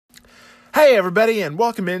Hey everybody, and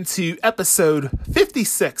welcome into episode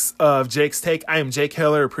 56 of Jake's Take. I am Jake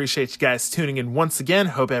Hiller. Appreciate you guys tuning in once again.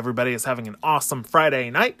 Hope everybody is having an awesome Friday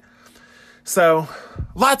night. So,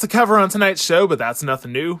 lots to cover on tonight's show, but that's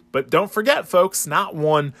nothing new. But don't forget, folks, not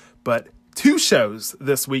one, but two shows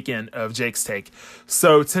this weekend of Jake's Take.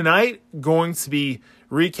 So tonight, going to be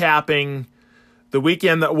recapping the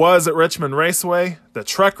weekend that was at Richmond Raceway. The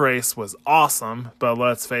truck race was awesome, but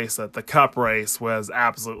let's face it, the cup race was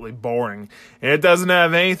absolutely boring. And it doesn't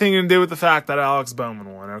have anything to do with the fact that Alex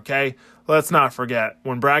Bowman won, okay? Let's not forget,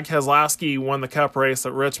 when Brad Keselowski won the cup race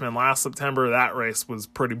at Richmond last September, that race was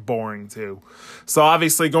pretty boring too. So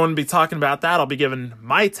obviously going to be talking about that. I'll be giving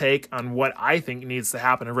my take on what I think needs to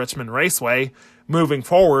happen at Richmond Raceway moving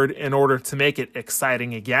forward in order to make it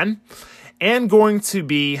exciting again. And going to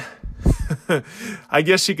be I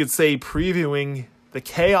guess you could say previewing the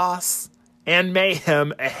chaos and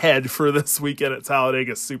mayhem ahead for this weekend at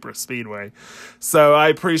Talladega Superspeedway. So I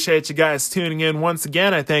appreciate you guys tuning in once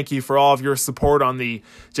again. I thank you for all of your support on the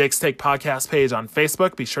Jake's Take podcast page on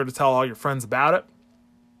Facebook. Be sure to tell all your friends about it.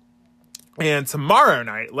 And tomorrow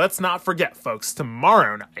night, let's not forget, folks,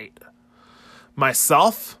 tomorrow night,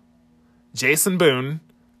 myself, Jason Boone,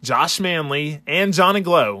 Josh Manley, and Johnny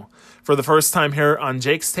Glow, for the first time here on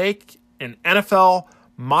Jake's Take, an NFL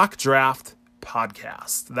mock draft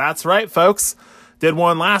podcast. That's right, folks. Did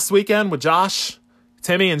one last weekend with Josh,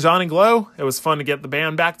 Timmy, and Johnny Glow. It was fun to get the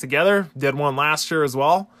band back together. Did one last year as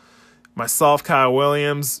well. Myself, Kyle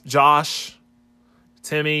Williams, Josh,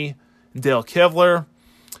 Timmy, Dale Kivler.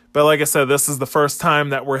 But like I said, this is the first time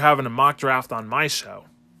that we're having a mock draft on my show.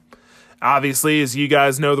 Obviously, as you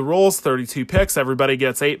guys know the rules, 32 picks. Everybody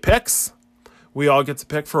gets 8 picks. We all get to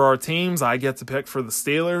pick for our teams. I get to pick for the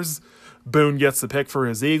Steelers. Boone gets to pick for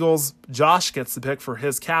his Eagles. Josh gets to pick for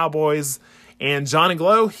his Cowboys. And Johnny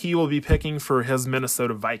Glow, he will be picking for his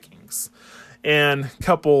Minnesota Vikings. And a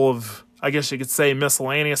couple of, I guess you could say,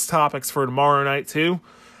 miscellaneous topics for tomorrow night, too.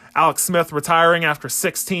 Alex Smith retiring after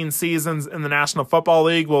 16 seasons in the National Football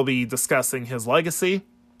League. We'll be discussing his legacy.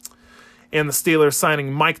 And the Steelers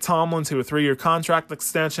signing Mike Tomlin to a 3-year contract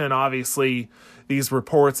extension. Obviously, these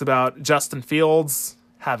reports about Justin Fields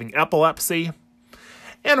having epilepsy.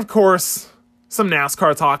 And, of course, some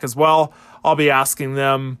NASCAR talk as well. I'll be asking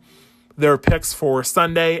them their picks for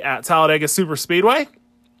Sunday at Talladega Superspeedway.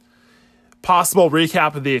 Possible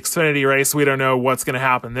recap of the Xfinity race. We don't know what's going to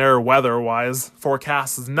happen there weather-wise.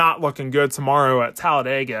 Forecast is not looking good tomorrow at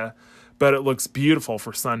Talladega, but it looks beautiful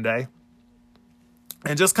for Sunday.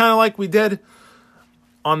 And just kind of like we did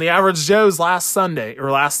on the Average Joe's last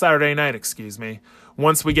Saturday night,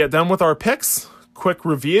 Once we get done with our picks, quick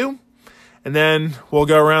review, and then we'll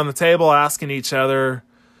go around the table asking each other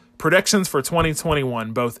predictions for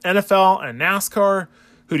 2021, both NFL and NASCAR.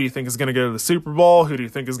 Who do you think is going to go to the Super Bowl? Who do you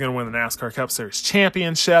think is going to win the NASCAR Cup Series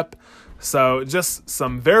championship? So just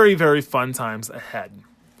some very, very fun times ahead.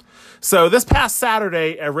 So this past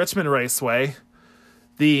Saturday at Richmond Raceway,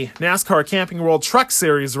 the NASCAR Camping World Truck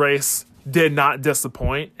Series race did not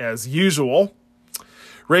disappoint, as usual.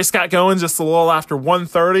 Race got going just a little after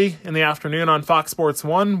 1:30 in the afternoon on Fox Sports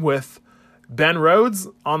 1 with Ben Rhodes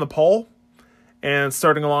on the pole. And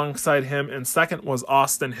starting alongside him in second was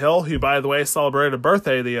Austin Hill, who, by the way, celebrated a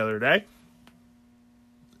birthday the other day.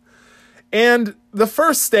 And the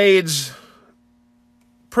first stage,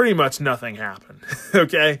 pretty much nothing happened,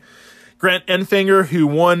 okay? Grant Enfinger, who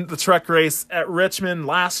won the truck race at Richmond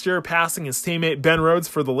last year, passing his teammate Ben Rhodes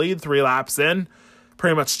for the lead 3 laps in,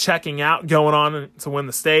 pretty much checking out, going on to win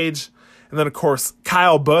the stage. And then, of course,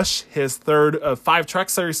 Kyle Busch, his third of 5 Truck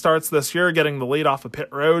Series starts this year, getting the lead off of pit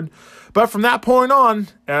road. But from that point on,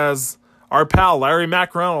 as our pal Larry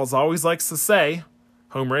McReynolds always likes to say,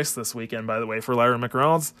 home race this weekend, by the way, for Larry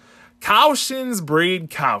McReynolds, cautions breed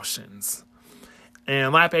cautions.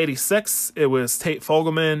 And lap 86, it was Tate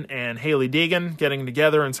Fogelman and Haley Deegan getting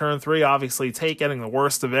together in turn 3. Obviously, Tate getting the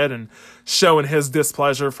worst of it and showing his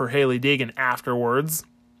displeasure for Haley Deegan afterwards.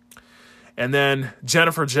 And then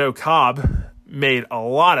Jennifer Jo Cobb made a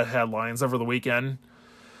lot of headlines over the weekend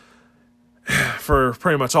for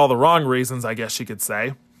pretty much all the wrong reasons, I guess you could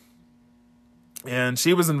say. And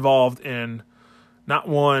she was involved in not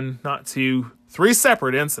 1, not 2, 3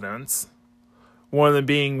 separate incidents. One of them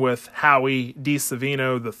being with Howie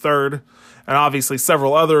DeSavino III, and obviously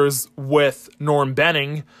several others with Norm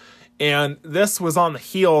Benning. And this was on the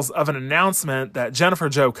heels of an announcement that Jennifer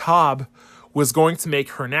Jo Cobb was going to make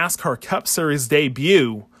her NASCAR Cup Series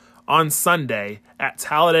debut on Sunday at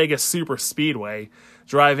Talladega Superspeedway,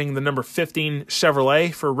 driving the number 15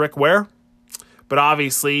 Chevrolet for Rick Ware. But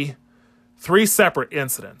obviously, 3 separate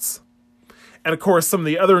incidents. And, of course, some of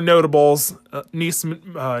the other notables, Nice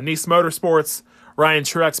Motorsports, Ryan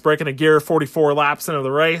Truex breaking a gear 44 laps into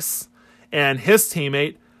the race, and his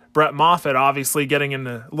teammate, Brett Moffitt, obviously getting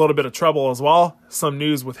into a little bit of trouble as well. Some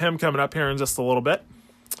news with him coming up here in just a little bit.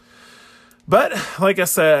 But, like I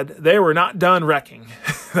said, they were not done wrecking,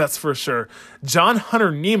 that's for sure. John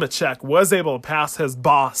Hunter Nemechek was able to pass his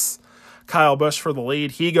boss, Kyle Busch, for the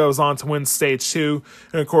lead. He goes on to win stage 2.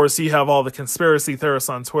 And, of course, you have all the conspiracy theorists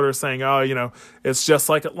on Twitter saying, oh, it's just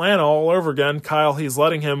like Atlanta all over again. Kyle, he's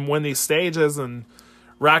letting him win these stages and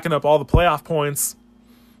racking up all the playoff points.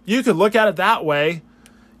 You could look at it that way.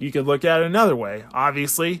 You could look at it another way.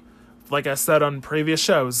 Obviously, like I said on previous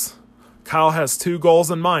shows, Kyle has 2 goals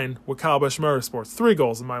in mind with Kyle Busch Motorsports. 3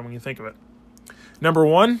 goals in mind when you think of it. Number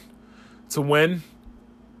 1, to win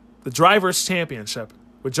the Drivers' Championship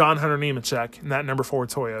with John Hunter Nemechek in that number 4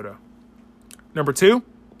 Toyota. Number 2,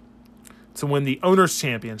 to win the Owners'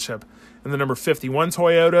 Championship in the number 51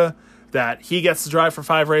 Toyota that he gets to drive for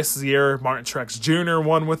 5 races a year. Martin Truex Jr.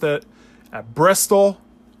 won with it at Bristol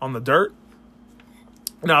on the dirt.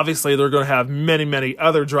 And obviously they're going to have many, many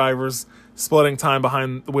other drivers splitting time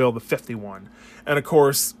behind the wheel of the 51. And, of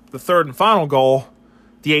course, the third and final goal,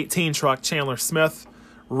 the 18 truck, Chandler Smith.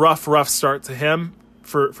 Rough start to him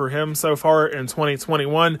for him so far in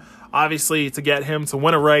 2021. Obviously, to get him to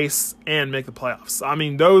win a race and make the playoffs. I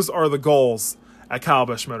mean, those are the goals at Kyle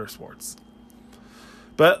Busch Motorsports.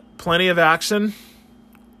 But plenty of action.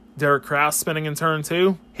 Derek Kraft spinning in turn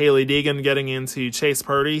 2. Hailie Deegan getting into Chase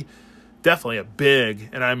Purdy. Definitely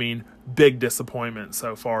a big disappointment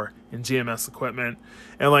so far in GMS equipment.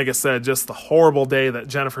 And like I said, just the horrible day that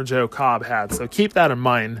Jennifer Jo Cobb had. So keep that in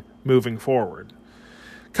mind moving forward.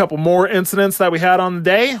 A couple more incidents that we had on the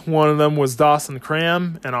day. One of them was Dawson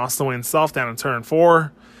Cram and Austin Wayne Self down in turn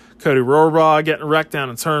 4. Cody Rohrbaugh getting wrecked down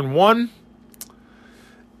in turn 1.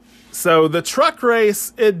 So the truck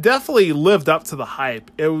race, it definitely lived up to the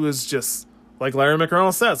hype. It was just, like Larry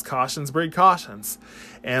McReynolds says, cautions breed cautions.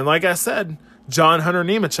 And like I said, John Hunter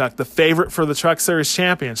Nemechek, the favorite for the Truck Series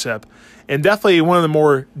Championship. And definitely one of the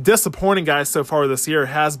more disappointing guys so far this year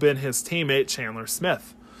has been his teammate, Chandler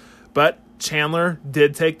Smith. But Chandler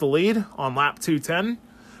did take the lead on lap 210.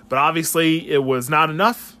 But obviously it was not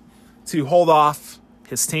enough to hold off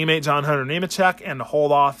his teammate, John Hunter Nemechek, and to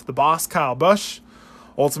hold off the boss, Kyle Busch.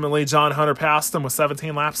 Ultimately, John Hunter passed him with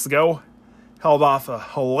 17 laps to go. Held off a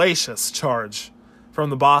hellacious charge from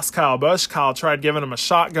the boss, Kyle Busch. Kyle tried giving him a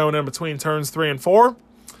shot going in between turns 3 and 4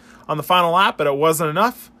 on the final lap, but it wasn't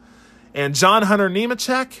enough. And John Hunter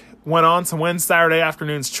Nemechek went on to win Saturday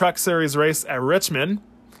afternoon's Truck Series race at Richmond.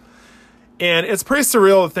 And it's pretty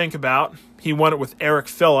surreal to think about. He won it with Eric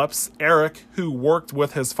Phillips. Eric, who worked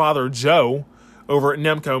with his father, Joe, over at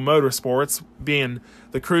Nemco Motorsports, being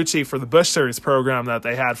the crew chief for the Busch Series program that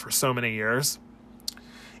they had for so many years.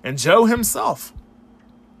 And Joe himself.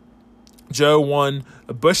 Joe won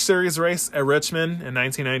a Busch Series race at Richmond in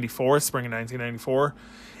 1994, spring of 1994.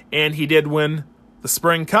 And he did win the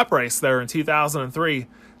Spring Cup race there in 2003,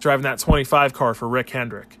 driving that 25 car for Rick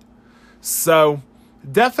Hendrick. So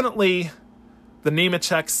definitely the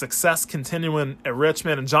Nemechek success continuing at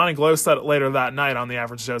Richmond. And Johnny Glow said it later that night on the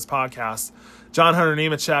Average Joe's podcast. John Hunter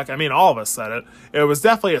Nemechek, all of us said it. It was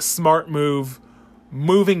definitely a smart move,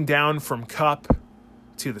 moving down from Cup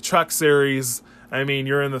to the Truck Series.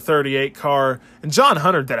 You're in the 38 car. And John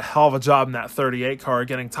Hunter did a hell of a job in that 38 car,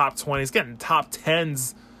 getting top 20s, getting top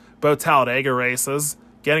 10s, both Talladega races,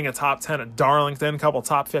 getting a top 10 at Darlington, a couple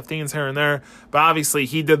top 15s here and there. But obviously,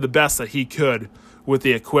 he did the best that he could with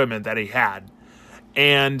the equipment that he had.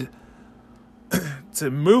 And to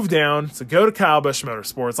move down, to go to Kyle Busch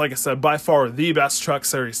Motorsports, like I said, by far the best Truck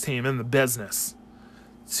Series team in the business,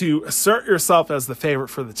 to assert yourself as the favorite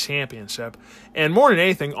for the championship. And more than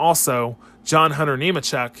anything, also, John Hunter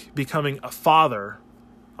Nemechek becoming a father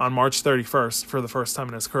on March 31st for the first time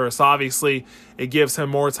in his career. So obviously, it gives him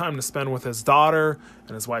more time to spend with his daughter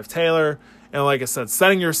and his wife, Taylor. And like I said,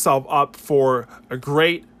 setting yourself up for a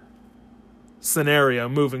great scenario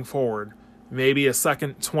moving forward. Maybe a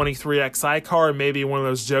second 23XI car, maybe one of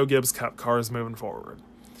those Joe Gibbs Cup cars moving forward.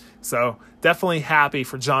 So definitely happy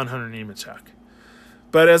for John Hunter Nemechek.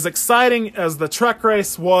 But as exciting as the truck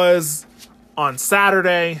race was on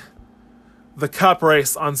Saturday, the Cup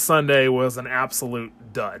race on Sunday was an absolute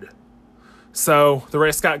dud. So the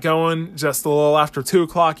race got going just a little after 2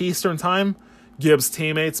 o'clock Eastern time. Gibbs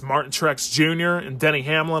teammates Martin Truex Jr. and Denny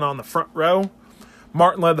Hamlin on the front row.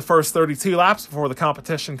 Martin led the first 32 laps before the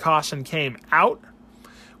competition caution came out.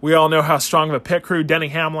 We all know how strong of a pit crew Denny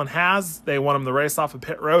Hamlin has. They won him the race off of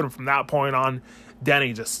pit road, and from that point on,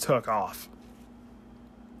 Denny just took off.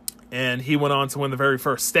 And he went on to win the very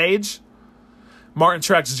first stage. Martin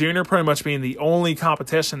Truex Jr. pretty much being the only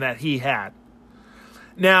competition that he had.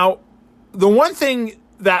 Now, the one thing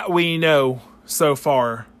that we know so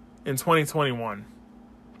far in 2021,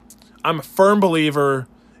 I'm a firm believer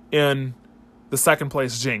in the second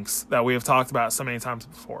place jinx that we have talked about so many times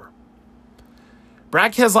before.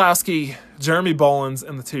 Brad Keselowski, Jeremy Bullins,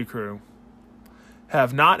 and the 2 crew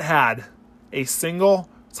have not had a single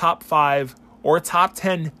top 5 or top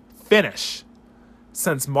 10 finish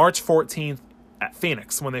since March 14th at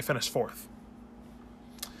Phoenix when they finished 4th.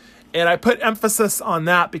 And I put emphasis on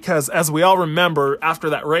that because, as we all remember, after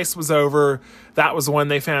that race was over, that was when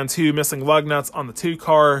they found 2 missing lug nuts on the 2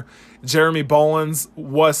 car. Jeremy Bullins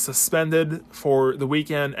was suspended for the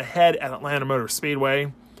weekend ahead at Atlanta Motor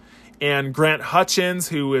Speedway. And Grant Hutchins,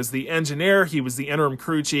 who is the engineer, he was the interim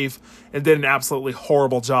crew chief, and did an absolutely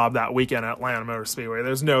horrible job that weekend at Atlanta Motor Speedway.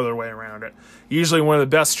 There's no other way around it. Usually one of the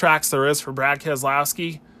best tracks there is for Brad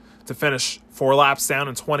Keselowski to finish 4 laps down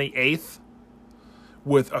in 28th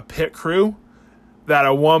with a pit crew that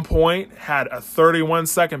at one point had a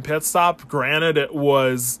 31-second pit stop. Granted, it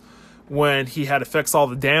was when he had to fix all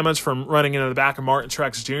the damage from running into the back of Martin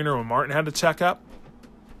Truex Jr. when Martin had to check up.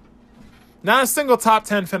 Not a single top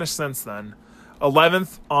 10 finish since then.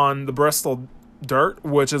 11th on the Bristol dirt,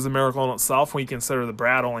 which is a miracle in itself when you consider that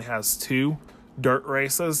Brad only has 2 dirt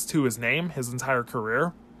races to his name his entire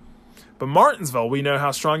career. But Martinsville, we know how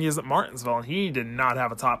strong he is at Martinsville, and he did not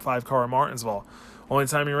have a top 5 car at Martinsville. Only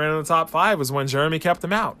time he ran in the top 5 was when Jeremy kept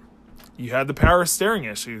him out. You had the power steering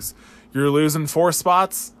issues. You're losing 4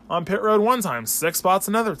 spots on pit road one time, 6 spots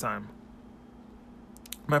another time.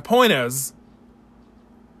 My point is,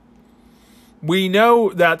 we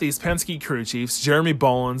know that these Penske crew chiefs, Jeremy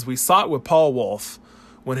Bullins, we saw it with Paul Wolfe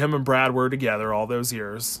when him and Brad were together all those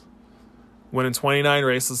years, winning 29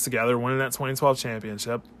 races together, winning that 2012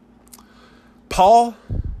 championship. Paul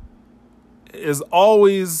is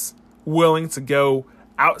always willing to go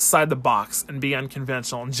outside the box and be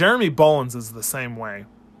unconventional, and Jeremy Bullins is the same way.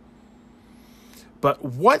 But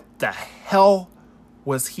what the hell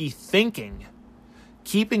was he thinking?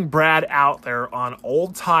 Keeping Brad out there on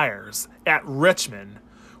old tires at Richmond,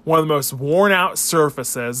 one of the most worn out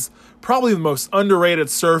surfaces, probably the most underrated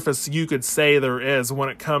surface you could say there is when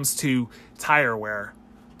it comes to tire wear,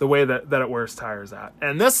 the way that it wears tires at.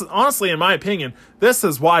 And this, honestly, in my opinion, this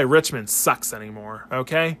is why Richmond sucks anymore,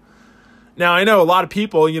 okay? Now, I know a lot of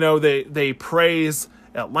people, they praise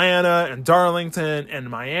Atlanta and Darlington and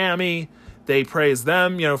Miami. They praise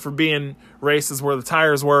them, for being races where the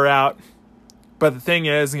tires wear out. But the thing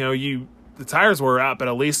is, the tires wear out, but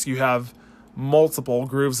at least you have multiple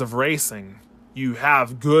grooves of racing. You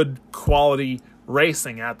have good quality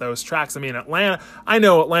racing at those tracks. I mean, I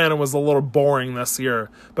know Atlanta was a little boring this year,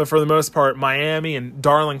 but for the most part, Miami and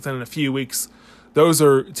Darlington in a few weeks, those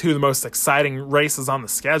are 2 of the most exciting races on the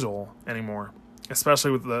schedule anymore, especially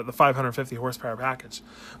with the 550 horsepower package.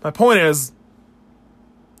 My point is,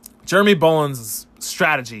 Jeremy Bullins'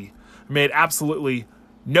 strategy made absolutely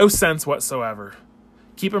no sense whatsoever.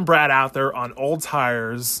 Keeping Brad out there on old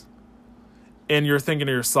tires, and you're thinking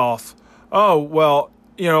to yourself, oh, well,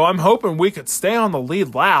 I'm hoping we could stay on the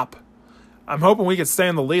lead lap. I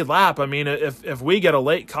mean, if we get a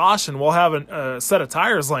late caution, we'll have a set of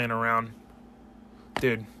tires laying around.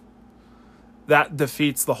 Dude, that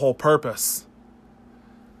defeats the whole purpose.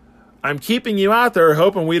 I'm keeping you out there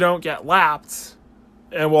hoping we don't get lapped,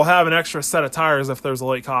 and we'll have an extra set of tires if there's a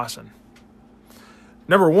late caution.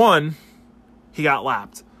 Number 1, he got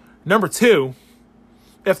lapped. Number 2,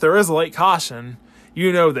 if there is a late caution,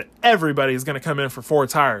 you know that everybody's going to come in for 4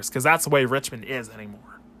 tires because that's the way Richmond is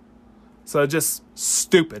anymore. So just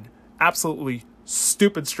stupid, absolutely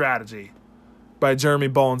stupid strategy by Jeremy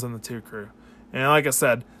Bullins and the 2 crew. And like I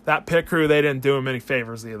said, that pit crew, they didn't do him any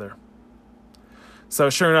favors either. So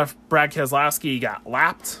sure enough, Brad Keselowski got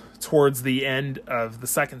lapped towards the end of the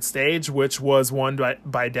second stage, which was won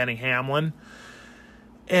by Denny Hamlin.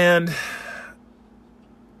 And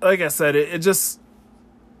like I said, it just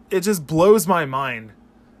blows my mind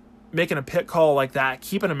making a pit call like that,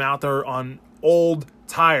 keeping him out there on old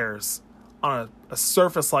tires on a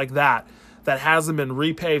surface like that hasn't been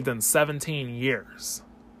repaved in 17 years.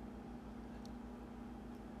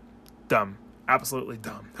 Dumb. Absolutely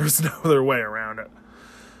dumb. There's no other way around it.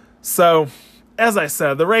 So, as I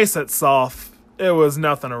said, the race itself, it was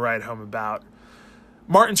nothing to write home about.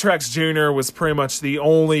 Martin Truex Jr. was pretty much the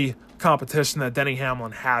only competition that Denny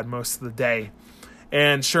Hamlin had most of the day.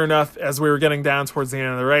 And sure enough, as we were getting down towards the end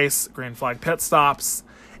of the race, green flag pit stops,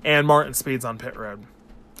 and Martin speeds on pit road.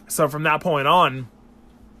 So from that point on,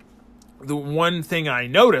 the one thing I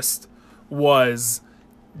noticed was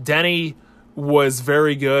Denny was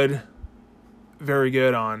very good very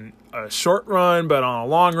good on a short run, but on a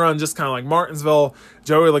long run, just kind of like Martinsville,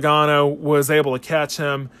 Joey Logano was able to catch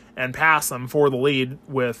him and pass him for the lead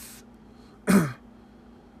with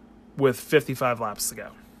 55 laps to go.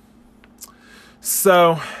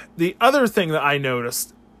 So the other thing that I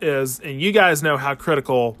noticed is, and you guys know how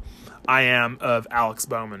critical I am of Alex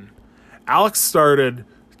Bowman. Alex started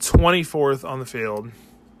 24th on the field,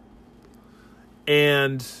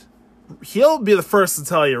 and he'll be the first to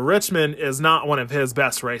tell you Richmond is not one of his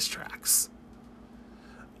best racetracks.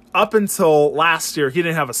 Up until last year, he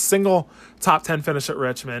didn't have a single top 10 finish at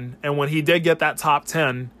Richmond, and when he did get that top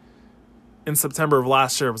 10 in September of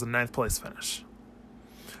last year, it was a 9th place finish.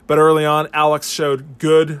 But early on, Alex showed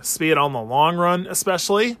good speed on the long run,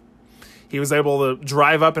 especially. He was able to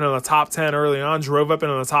drive up into the top 10 early on, drove up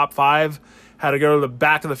into the top 5, had to go to the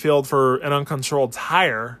back of the field for an uncontrolled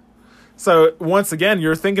tire. So once again,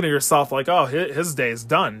 you're thinking to yourself like, oh, his day's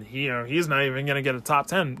done. He's not even going to get a top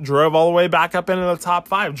 10. Drove all the way back up into the top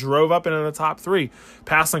 5, drove up into the top 3,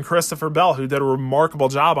 passing Christopher Bell, who did a remarkable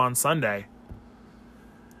job on Sunday.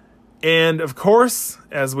 And of course,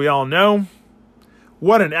 as we all know,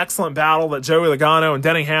 what an excellent battle that Joey Logano and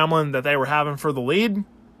Denny Hamlin that they were having for the lead.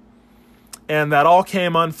 And that all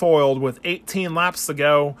came unfoiled with 18 laps to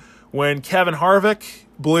go when Kevin Harvick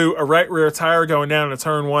blew a right rear tire going down into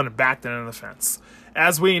turn 1 and backed into the fence.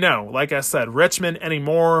 As we know, like I said, Richmond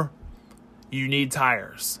anymore, you need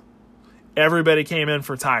tires. Everybody came in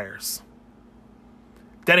for tires.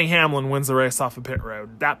 Denny Hamlin wins the race off of pit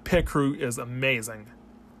road. That pit crew is amazing.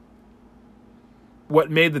 What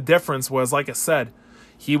made the difference was, like I said,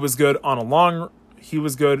 he was good on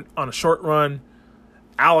a short run.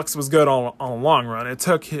 Alex was good on a long run. It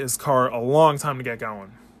took his car a long time to get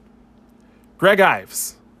going. Greg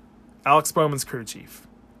Ives, Alex Bowman's crew chief.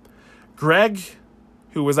 Greg,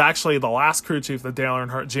 who was actually the last crew chief that Dale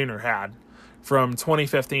Earnhardt Jr. had from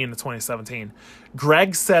 2015 to 2017,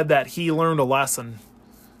 Greg said that he learned a lesson.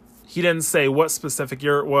 He didn't say what specific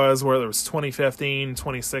year it was, whether it was 2015,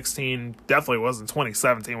 2016, definitely wasn't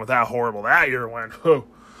 2017 with how horrible that year went. Whew.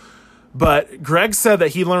 But Greg said that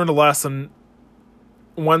he learned a lesson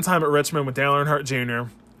one time at Richmond with Dale Earnhardt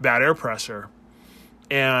Jr. about air pressure.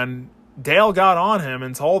 And Dale got on him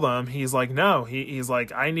and told him, he's like, no, he's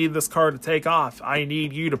like, I need this car to take off. I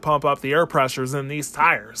need you to pump up the air pressures in these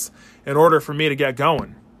tires in order for me to get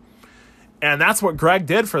going. And that's what Greg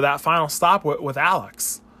did for that final stop with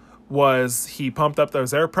Alex. Was he pumped up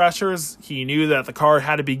those air pressures. He knew that the car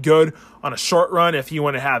had to be good on a short run if he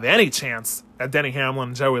wanted to have any chance at Denny Hamlin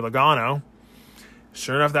and Joey Logano.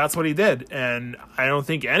 Sure enough, that's what he did. And I don't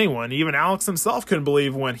think anyone, even Alex himself, couldn't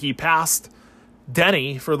believe when he passed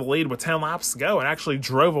Denny for the lead with 10 laps to go and actually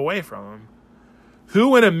drove away from him.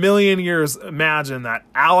 Who in a million years imagined that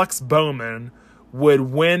Alex Bowman would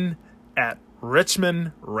win at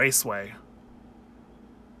Richmond Raceway?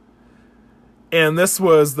 And this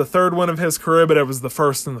was the third win of his career, but it was the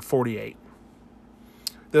first in the 48.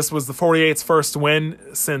 This was the 48's first win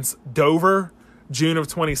since Dover, June of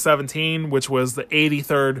 2017, which was the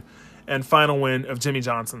 83rd and final win of Jimmy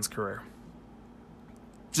Johnson's career.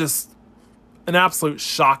 Just an absolute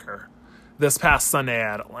shocker this past Sunday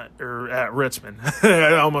at Richmond.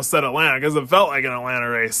 I almost said Atlanta because it felt like an Atlanta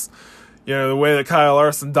race. You know, the way that Kyle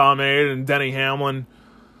Larson dominated and Denny Hamlin...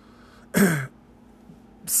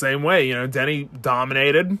 Same way, you know, Denny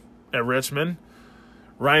dominated at Richmond.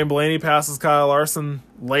 Ryan Blaney passes Kyle Larson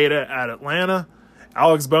late at Atlanta.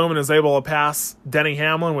 Alex Bowman is able to pass Denny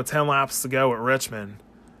Hamlin with 10 laps to go at Richmond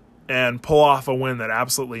and pull off a win that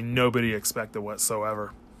absolutely nobody expected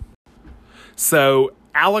whatsoever. So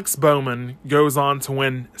Alex Bowman goes on to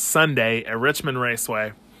win Sunday at Richmond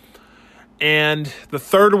Raceway. And the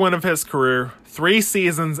third win of his career, 3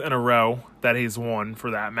 seasons in a row that he's won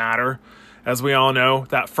for that matter. As we all know,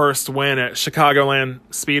 that first win at Chicagoland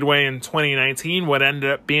Speedway in 2019 would end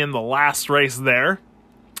up being the last race there.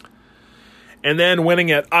 And then winning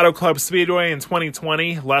at Auto Club Speedway in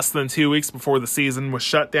 2020, less than 2 weeks before the season was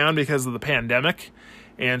shut down because of the pandemic.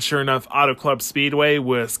 And sure enough, Auto Club Speedway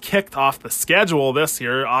was kicked off the schedule this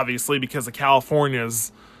year, obviously because of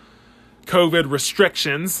California's COVID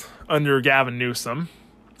restrictions under Gavin Newsom.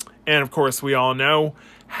 And of course, we all know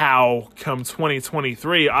how come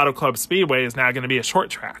 2023 Auto Club Speedway is now going to be a short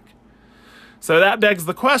track. So that begs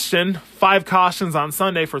the question, 5 cautions on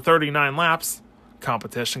Sunday for 39 laps.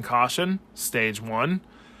 Competition caution, stage 1.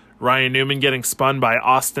 Ryan Newman getting spun by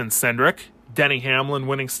Austin Cindric. Denny Hamlin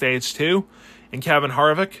winning stage 2. And Kevin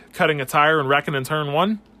Harvick cutting a tire and wrecking in turn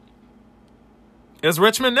 1. Is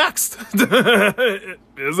Richmond next?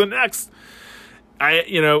 Is it next?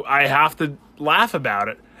 I have to laugh about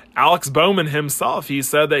it. Alex Bowman himself, he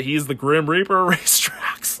said that he's the Grim Reaper of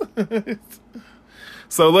racetracks.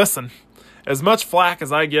 So listen, as much flack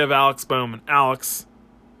as I give Alex Bowman, Alex,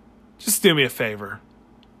 just do me a favor.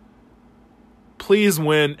 Please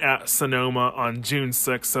win at Sonoma on June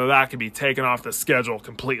 6th so that can be taken off the schedule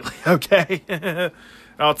completely, okay?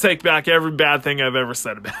 I'll take back every bad thing I've ever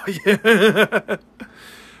said about you.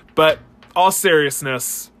 But all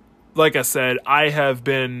seriousness, like I said, I have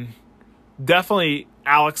been definitely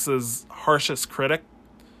Alex's harshest critic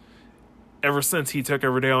ever since he took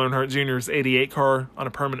over Dale Earnhardt Jr.'s 88 car on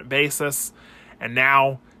a permanent basis, and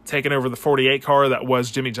now taking over the 48 car that was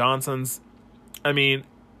Jimmy Johnson's. I mean,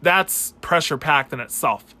 that's pressure-packed in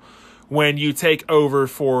itself. When you take over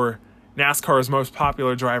for NASCAR's most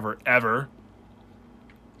popular driver ever,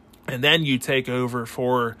 and then you take over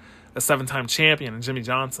for a 7-time champion in Jimmy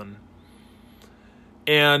Johnson.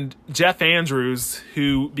 And Jeff Andrews,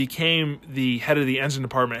 who became the head of the engine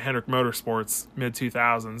department at Hendrick Motorsports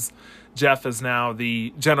mid-2000s. Jeff is now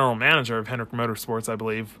the general manager of Hendrick Motorsports, I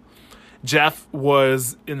believe. Jeff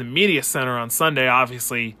was in the media center on Sunday,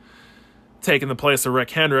 obviously taking the place of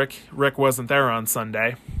Rick Hendrick. Rick wasn't there on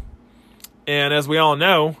Sunday. And as we all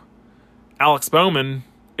know, Alex Bowman,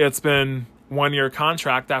 it's been 1-year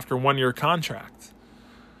contract after 1-year contract.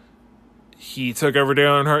 He took over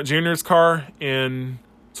Dale Earnhardt Jr.'s car in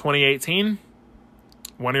 2018.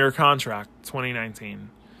 1-year contract, 2019.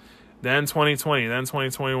 Then 2020, then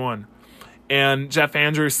 2021. And Jeff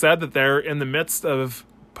Andrews said that they're in the midst of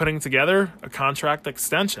putting together a contract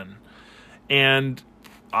extension. And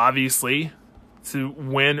obviously, to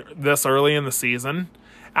win this early in the season,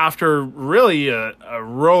 after really a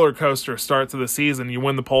roller coaster start to the season, you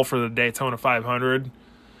win the pole for the Daytona 500.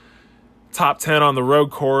 Top 10 on the road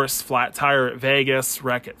course, flat tire at Vegas,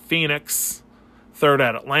 wreck at Phoenix, third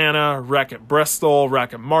at Atlanta, wreck at Bristol,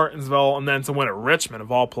 wreck at Martinsville, and then to win at Richmond, of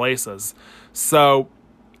all places. So,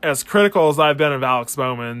 as critical as I've been of Alex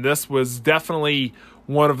Bowman, this was definitely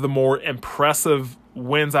one of the more impressive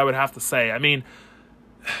wins, I would have to say. I mean,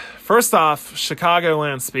 first off,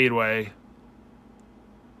 Chicagoland Speedway,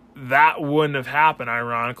 that wouldn't have happened,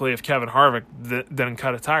 ironically, if Kevin Harvick didn't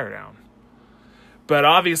cut a tire down. But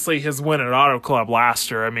obviously his win at Auto Club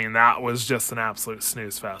last year, I mean, that was just an absolute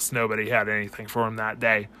snooze fest. Nobody had anything for him that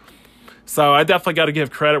day. So I definitely got to give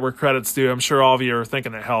credit where credit's due. I'm sure all of you are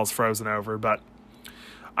thinking that hell's frozen over. But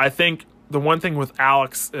I think the one thing with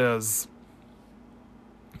Alex is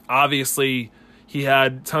obviously he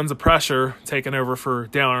had tons of pressure taking over for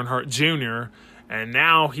Dale Earnhardt Jr., and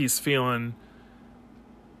now he's feeling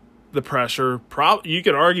the pressure. You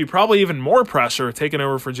could argue probably even more pressure taking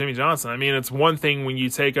over for Jimmy Johnson. I mean, it's one thing when you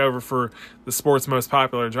take over for the sport's most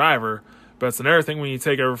popular driver, but it's another thing when you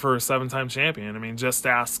take over for a 7-time champion. I mean, just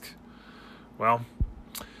ask, well,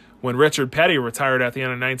 when Richard Petty retired at the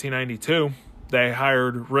end of 1992, they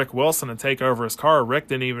hired Rick Wilson to take over his car. Rick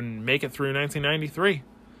didn't even make it through 1993.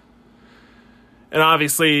 And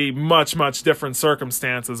obviously, much, much different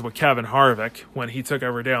circumstances with Kevin Harvick when he took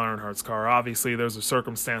over Dale Earnhardt's car. Obviously, those are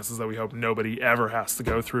circumstances that we hope nobody ever has to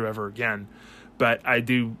go through ever again. But I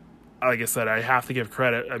do, like I said, I have to give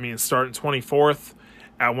credit. I mean, starting 24th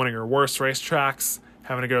at one of your worst racetracks,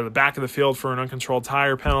 having to go to the back of the field for an uncontrolled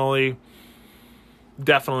tire penalty,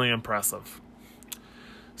 definitely impressive.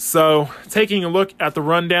 So, taking a look at the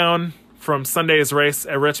rundown from Sunday's race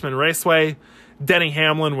at Richmond Raceway, Denny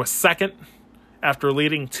Hamlin was second after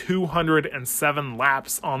leading 207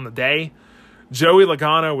 laps on the day. Joey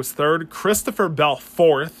Logano was third. Christopher Bell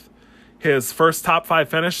fourth. His first top 5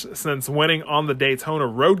 finish since winning on the Daytona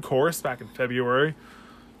road course back in February.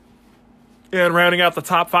 And rounding out the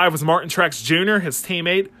top 5 was Martin Truex Jr., his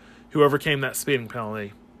teammate, who overcame that speeding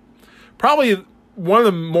penalty. Probably one of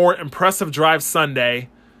the more impressive drives Sunday,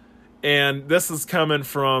 and this is coming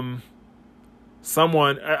from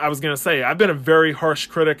someone, I was going to say, I've been a very harsh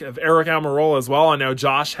critic of Eric Almirola as well. I know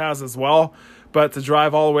Josh has as well. But to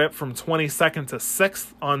drive all the way up from 22nd to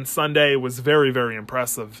 6th on Sunday was very, very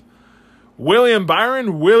impressive. William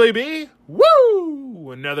Byron, Willie B, woo!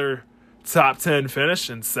 Another top 10 finish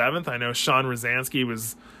in 7th. I know Sean Rosansky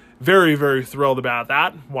was very, very thrilled about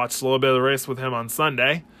that. Watched a little bit of the race with him on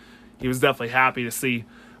Sunday. He was definitely happy to see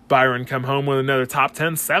Byron come home with another top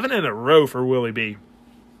 10. 7 in a row for Willie B.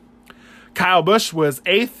 Kyle Busch was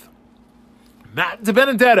 8th. Matt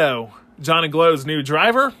DiBenedetto, Johnny Glow's new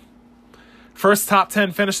driver. First top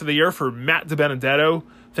 10 finish of the year for Matt DiBenedetto.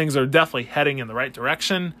 Things are definitely heading in the right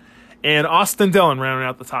direction. And Austin Dillon rounding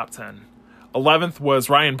out the top 10. 11th was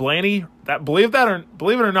Ryan Blaney. Believe it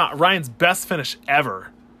or not, Ryan's best finish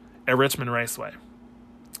ever at Richmond Raceway.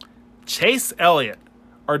 Chase Elliott,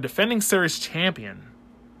 our defending series champion,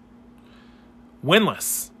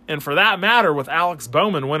 winless And for that matter, with Alex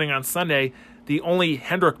Bowman winning on Sunday, the only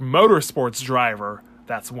Hendrick Motorsports driver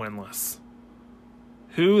that's winless.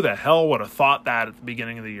 Who the hell would have thought that at the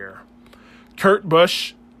beginning of the year? Kurt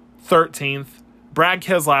Busch, 13th. Brad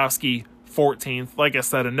Keselowski, 14th. Like I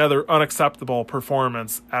said, another unacceptable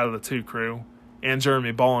performance out of the two crew. And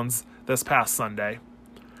Jeremy Bullins this past Sunday.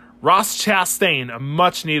 Ross Chastain, a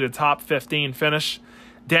much-needed top 15 finish.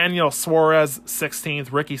 Daniel Suarez,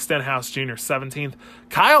 16th. Ricky Stenhouse Jr., 17th.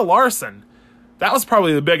 Kyle Larson, that was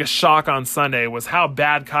probably the biggest shock on Sunday, was how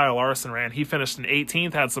bad Kyle Larson ran. He finished in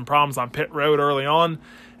 18th, had some problems on pit road early on,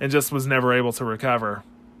 and just was never able to recover.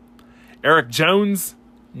 Eric Jones,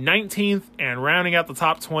 19th, and rounding out the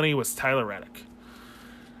top 20 was Tyler Reddick.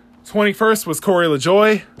 21st was Corey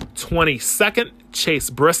LaJoie. 22nd,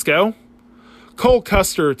 Chase Briscoe. Cole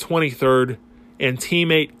Custer, 23rd, and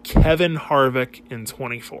teammate Kevin Harvick in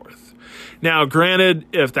 24th. Now, granted,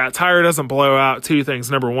 if that tire doesn't blow out, two things.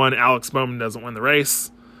 Number one, Alex Bowman doesn't win the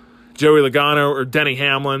race. Joey Logano or Denny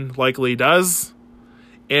Hamlin likely does.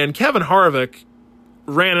 And Kevin Harvick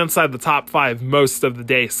ran inside the top 5 most of the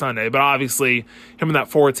day Sunday, but obviously him and that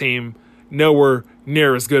 4 team nowhere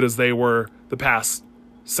near as good as they were the past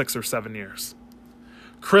 6 or 7 years.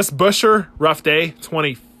 Chris Buescher, rough day,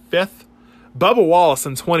 25th. Bubba Wallace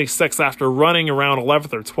in 26th after running around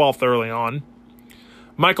 11th or 12th early on.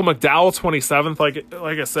 Michael McDowell, 27th.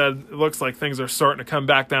 Like I said, it looks like things are starting to come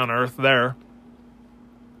back down to earth there.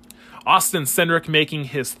 Austin Cindric making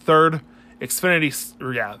his third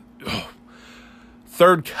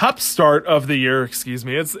Cup start of the year. Excuse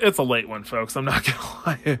me. It's a late one, folks. I'm not gonna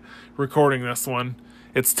lie. Recording this one,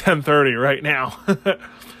 it's 10:30 right now.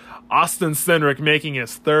 Austin Cindric making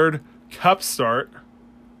his third Cup start,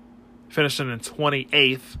 finishing in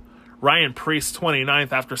 28th. Ryan Preece,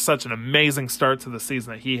 29th, after such an amazing start to the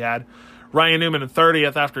season that he had. Ryan Newman in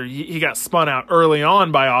 30th after he got spun out early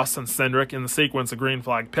on by Austin Cindric in the sequence of green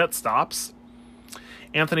flag pit stops.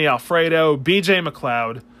 Anthony Alfredo, BJ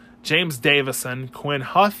McLeod, James Davison, Quinn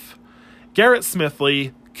Huff, Garrett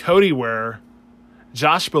Smithley, Cody Ware,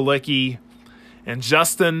 Josh Bilicki, and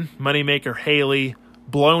Justin Moneymaker Haley,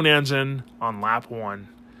 blown engine on lap 1.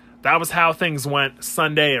 That was how things went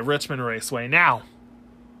Sunday at Richmond Raceway. Now,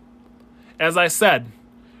 as I said,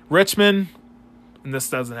 Richmond, and this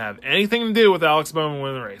doesn't have anything to do with Alex Bowman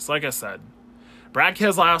winning the race. Like I said, Brad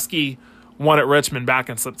Keselowski won at Richmond back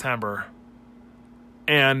in September,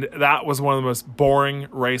 and that was one of the most boring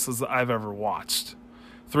races that I've ever watched.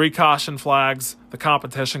 3 caution flags, the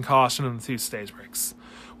competition caution, and the 2 stage breaks.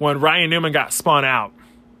 When Ryan Newman got spun out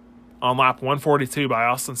on lap 142 by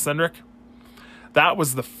Austin Cindric, that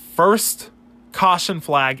was the first caution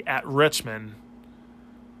flag at Richmond.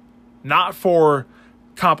 Not for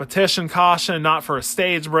competition caution, not for a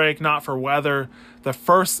stage break, not for weather. The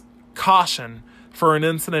first caution for an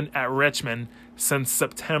incident at Richmond since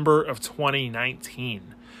September of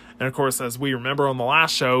 2019. And of course, as we remember on the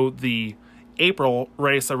last show, the April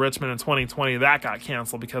race at Richmond in 2020, that got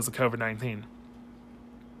canceled because of COVID-19.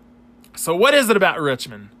 So what is it about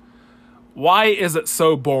Richmond? Why is it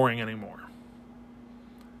so boring anymore?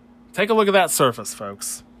 Take a look at that surface,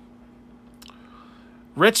 folks.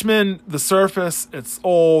 Richmond, the surface, it's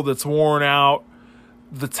old, it's worn out,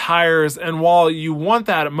 the tires, and while you want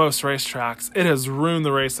that at most racetracks, it has ruined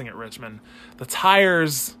the racing at Richmond. The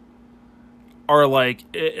tires are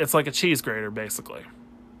it's like a cheese grater, basically.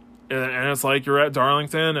 And it's like you're at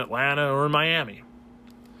Darlington, Atlanta, or Miami.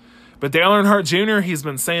 But Dale Earnhardt Jr., he's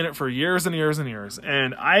been saying it for years and years and years,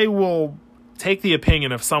 and I will take the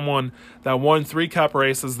opinion of someone that won 3 Cup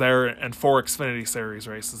races there and 4 Xfinity Series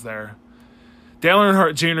races there. Dale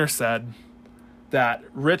Earnhardt Jr. said that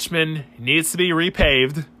Richmond needs to be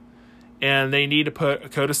repaved and they need to put a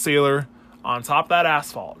coat of sealer on top of that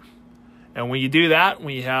asphalt. And when you do that,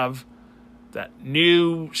 when you have that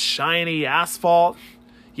new shiny asphalt,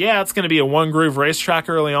 yeah, it's going to be a one-groove racetrack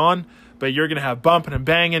early on, but you're going to have bumping and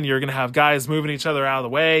banging. You're going to have guys moving each other out of the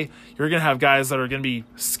way. You're going to have guys that are going to be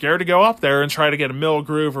scared to go up there and try to get a middle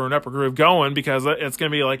groove or an upper groove going because it's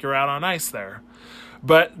going to be like you're out on ice there.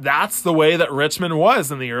 But that's the way that Richmond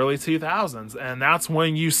was in the early 2000s, and that's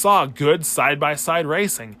when you saw good side-by-side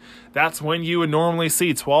racing. That's when you would normally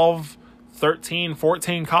see 12, 13,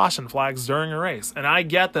 14 caution flags during a race. And I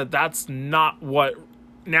get that that's not what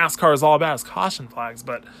NASCAR is all about, is caution flags,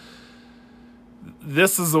 but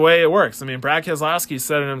this is the way it works. I mean, Brad Keselowski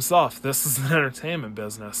said it himself. This is an entertainment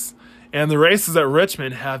business. And the races at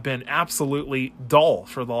Richmond have been absolutely dull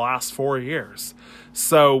for the last 4 years.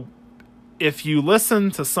 So if you listen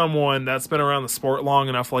to someone that's been around the sport long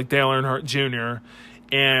enough, like Dale Earnhardt Jr.,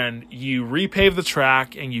 and you repave the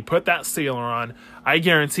track and you put that sealer on, I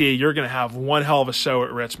guarantee you're going to have one hell of a show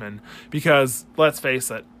at Richmond because, let's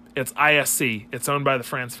face it, it's ISC. It's owned by the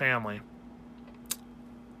France family.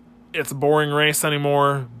 It's a boring race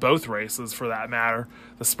anymore, both races for that matter,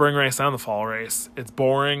 the spring race and the fall race. It's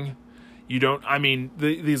boring.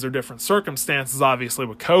 These are different circumstances, obviously,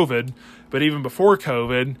 with COVID, but even before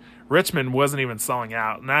COVID, Richmond wasn't even selling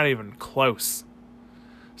out, not even close.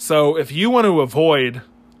 So if you want to avoid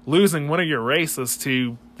losing one of your races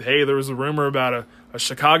to, hey, there was a rumor about a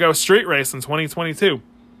Chicago street race in 2022.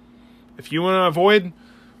 If you want to avoid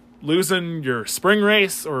losing your spring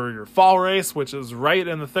race or your fall race, which is right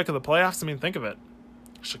in the thick of the playoffs, think of it.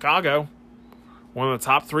 Chicago, one of the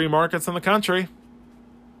top 3 markets in the country.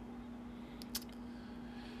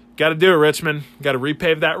 Got to do it, Richmond. Got to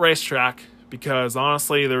repave that racetrack because,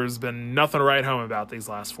 honestly, there's been nothing to write home about these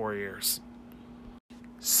last 4 years.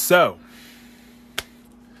 So,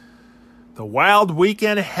 the wild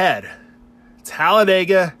weekend ahead,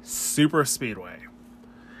 Talladega Superspeedway.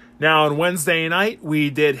 Now, on Wednesday night,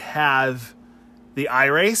 we did have the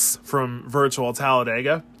iRace from Virtual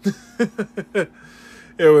Talladega. It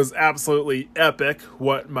was absolutely epic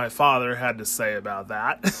what my father had to say about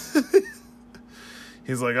that.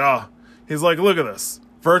 He's like, look at this.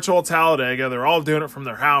 Virtual Talladega, they're all doing it from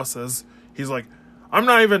their houses. He's like, I'm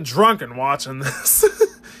not even drunk and watching this.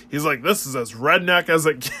 He's like, this is as redneck as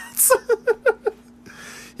it gets.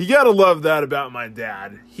 You gotta love that about my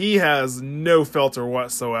dad. He has no filter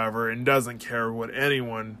whatsoever and doesn't care what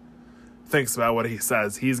anyone thinks about what he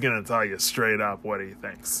says. He's gonna tell you straight up what he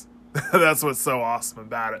thinks. That's what's so awesome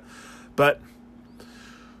about it. But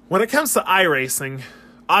when it comes to iRacing,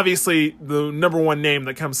 obviously the number one name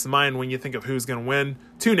that comes to mind when you think of who's gonna win,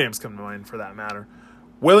 2 names come to mind for that matter.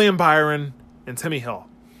 William Byron and Timmy Hill.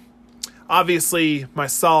 Obviously,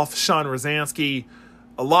 myself, Sean Rosansky,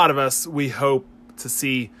 a lot of us, we hope to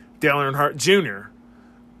see Dale Earnhardt Jr.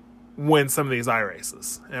 win some of these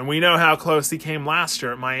iRaces. And we know how close he came last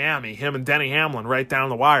year at Miami, him and Denny Hamlin right down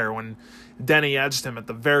the wire when Denny edged him at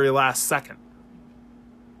the very last second.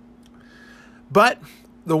 But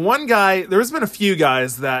the one guy, there's been a few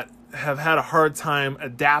guys that have had a hard time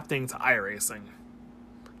adapting to iRacing.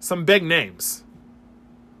 Some big names.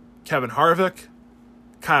 Kevin Harvick,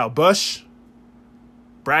 Kyle Busch,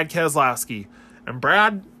 Brad Keselowski. And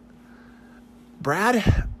Brad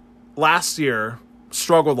last year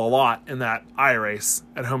struggled a lot in that iRace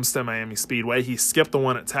at Homestead Miami Speedway. He skipped the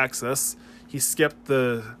one at Texas. He skipped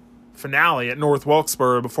the finale at North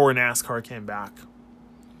Wilkesboro before NASCAR came back.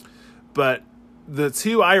 But the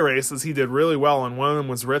 2 iRaces he did really well, and one of them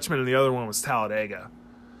was Richmond and the other one was Talladega.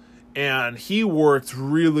 And he worked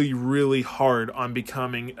really, really hard on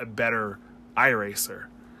becoming a better iRacer.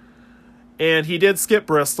 And he did skip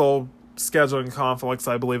Bristol, scheduling conflicts,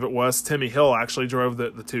 I believe it was. Timmy Hill actually drove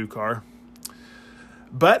the 2 car.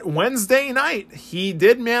 But Wednesday night, he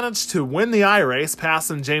did manage to win the iRace,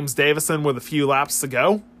 passing James Davison with a few laps to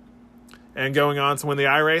go. And going on to win the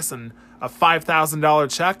iRace, and a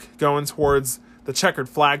 $5,000 check going towards the Checkered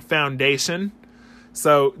Flag Foundation.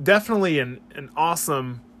 So definitely an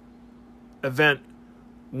awesome event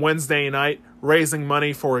Wednesday night, raising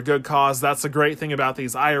money for a good cause. That's the great thing about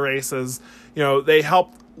these iRaces. They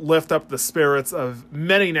help lift up the spirits of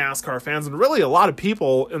many NASCAR fans and really a lot of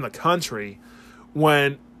people in the country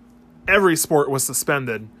when every sport was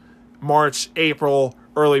suspended March, April,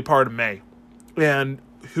 early part of May. And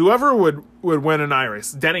whoever would win an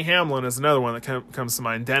iRace, Denny Hamlin is another one that comes to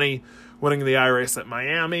mind. Denny winning the iRace at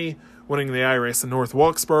Miami, winning the iRace in North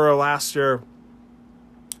Wilkesboro last year.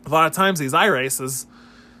 A lot of times these iRaces,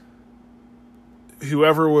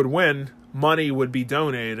 whoever would win, money would be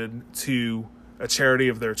donated to a charity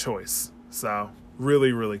of their choice. So,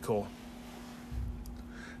 really, really cool.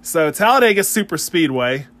 So, Talladega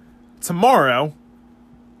Superspeedway, tomorrow,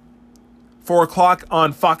 4 o'clock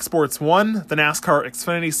on Fox Sports 1. The NASCAR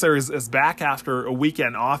Xfinity Series is back after a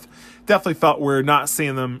weekend off. Definitely felt we're not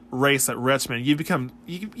seeing them race at Richmond. You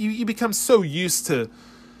become so used to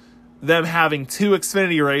them having 2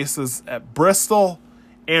 Xfinity races at Bristol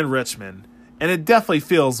and Richmond. And it definitely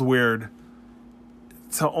feels weird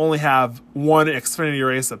to only have 1 Xfinity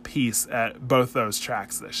race apiece at both those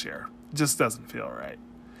tracks this year. It just doesn't feel right.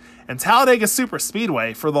 And Talladega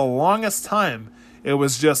Superspeedway, for the longest time, it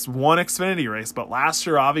was just 1 Xfinity race. But last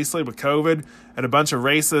year, obviously, with COVID and a bunch of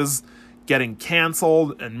races getting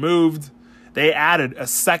canceled and moved, they added a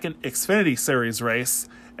 2nd Xfinity Series race.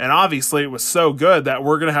 And obviously, it was so good that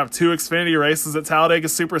we're going to have 2 Xfinity races at Talladega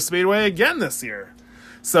Superspeedway again this year.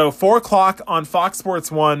 So 4 o'clock on Fox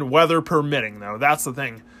Sports 1, weather permitting, though. That's the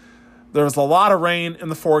thing. There's a lot of rain in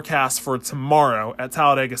the forecast for tomorrow at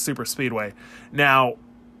Talladega Superspeedway. Now,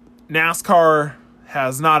 NASCAR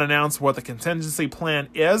has not announced what the contingency plan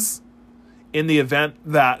is in the event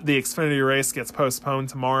that the Xfinity race gets postponed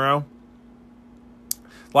tomorrow.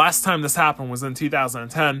 Last time this happened was in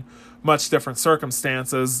 2010. Much different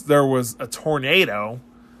circumstances. There was a tornado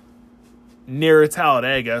near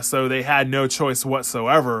Talladega, so they had no choice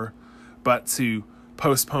whatsoever but to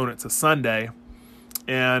postpone it to Sunday.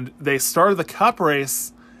 And they started the Cup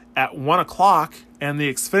race at 1 o'clock and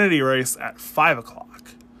the Xfinity race at 5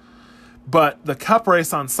 o'clock. But the Cup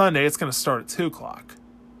race on Sunday, it's going to start at 2 o'clock.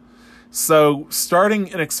 So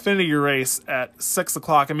starting an Xfinity race at 6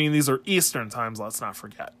 o'clock, I mean, these are Eastern times, let's not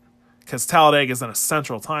forget, because Talladega is in a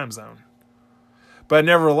central time zone. But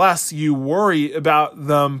nevertheless, you worry about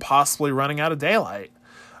them possibly running out of daylight.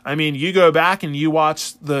 I mean, you go back and you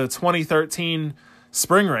watch the 2013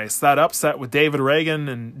 spring race, that upset with David Reagan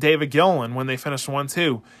and David Gilliland when they finished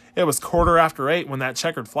 1-2. It was 8:15 when that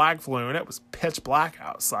checkered flag flew, and it was pitch black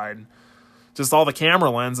outside. Just all the camera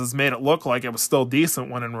lenses made it look like it was still decent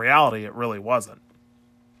when in reality it really wasn't.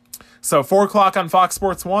 So 4 o'clock on Fox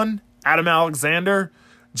Sports 1, Adam Alexander,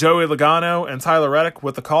 Joey Logano, and Tyler Reddick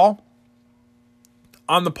with the call.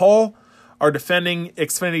 On the pole, our defending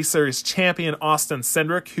Xfinity Series champion Austin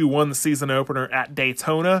Cindric, who won the season opener at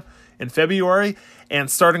Daytona in February. And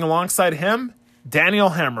starting alongside him, Daniel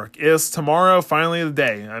Hemrick. Is tomorrow finally the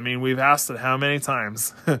day? I mean, we've asked it how many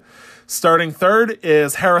times. Starting third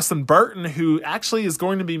is Harrison Burton, who actually is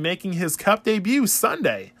going to be making his Cup debut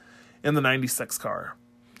Sunday in the 96 car.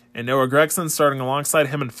 And Noah Gragson starting alongside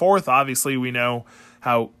him in fourth. Obviously, we know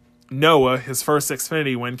how Noah, his first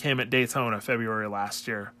Xfinity win, came at Daytona February last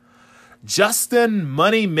year. Justin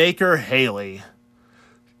Moneymaker Haley.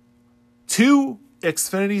 2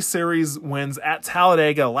 Xfinity Series wins at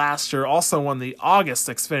Talladega last year. Also won the August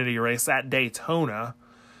Xfinity race at Daytona.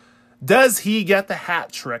 Does he get the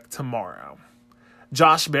hat trick tomorrow?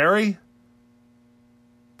 Josh Berry,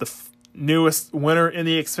 the newest winner in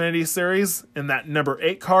the Xfinity Series, in that number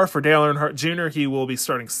 8 car for Dale Earnhardt Jr., he will be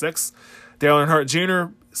starting 6th. Dale Earnhardt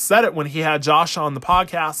Jr. said it when he had Josh on the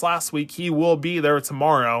podcast last week. He will be there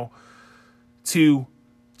tomorrow to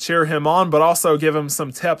cheer him on, but also give him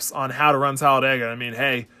some tips on how to run Talladega. I mean,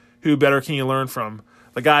 hey, who better can you learn from?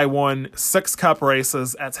 The guy won 6 Cup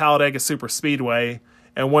races at Talladega Superspeedway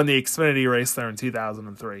and won the Xfinity race there in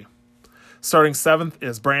 2003. Starting 7th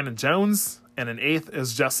is Brandon Jones, and in 8th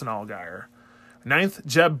is Justin Allgaier. 9th,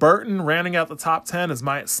 Jeb Burton. Rounding out the top 10 is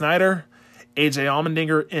Myatt Snyder. AJ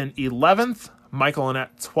Allmendinger in 11th. Michael Annett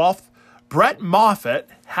 12th. Brett Moffitt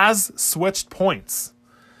has switched points.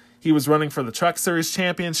 He was running for the Truck Series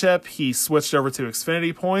Championship. He switched over to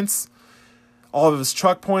Xfinity points. All of his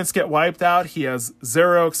truck points get wiped out. He has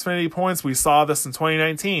 0 Xfinity points. We saw this in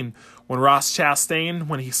 2019 when Ross Chastain,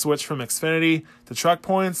 when he switched from Xfinity to truck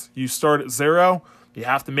points, you start at 0. You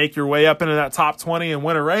have to make your way up into that top 20 and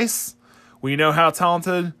win a race. We know how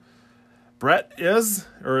talented Brett is,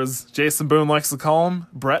 or as Jason Boone likes to call him,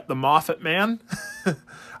 Brett the Moffitt man.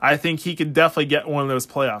 I think he could definitely get one of those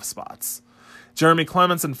playoff spots. Jeremy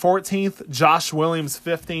Clements in 14th, Josh Williams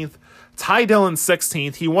 15th, Ty Dillon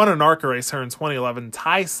 16th. He won an ARCA race here in 2011.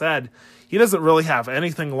 Ty said he doesn't really have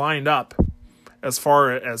anything lined up as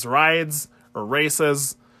far as rides or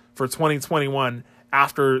races for 2021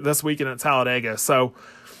 after this weekend at Talladega. So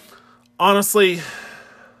honestly,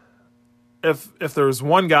 if there's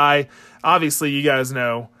one guy, obviously you guys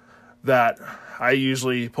know that I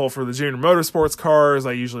usually pull for the Junior Motorsports cars.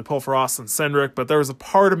 I usually pull for Austin Cindric, but there's a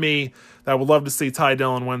part of me that would love to see Ty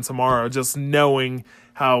Dillon win tomorrow, just knowing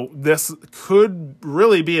how this could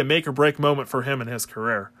really be a make-or-break moment for him in his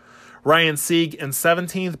career. Ryan Sieg in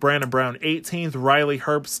 17th, Brandon Brown 18th, Riley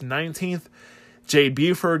Herbst 19th, Jade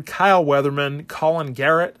Buford, Kyle Weatherman, Colin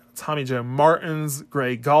Garrett, Tommy Joe Martins,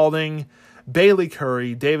 Greg Galding, Bailey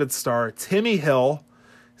Curry, David Starr, Timmy Hill,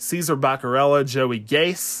 Cesar Baccarella, Joey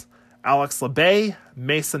Gase, Alex LeBay,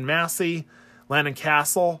 Mason Massey, Landon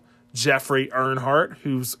Castle, Jeffrey Earnhardt,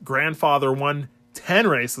 whose grandfather won 10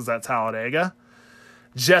 races at Talladega,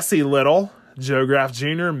 Jesse Little, Joe Graff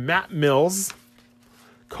Jr., Matt Mills,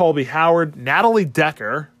 Colby Howard, Natalie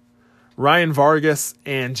Decker, Ryan Vargas,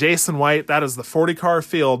 and Jason White. That is the 40-car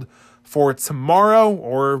field for tomorrow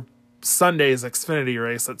or Sunday's Xfinity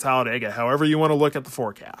race at Talladega, however you want to look at the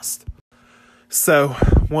forecast. So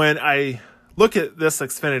when I look at this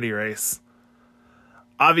Xfinity race,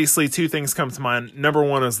 obviously 2 things come to mind. Number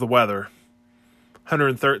 1 is the weather.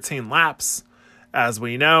 113 laps. As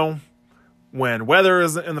we know, when weather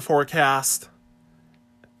is in the forecast,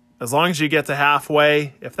 as long as you get to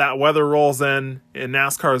halfway, if that weather rolls in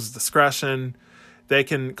NASCAR's discretion, they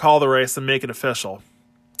can call the race and make it official.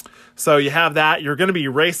 So you have that. You're going to be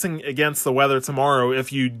racing against the weather tomorrow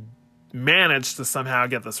if you manage to somehow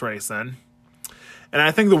get this race in. And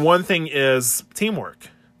I think the one thing is teamwork.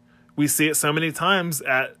 We see it so many times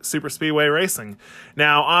at Superspeedway racing.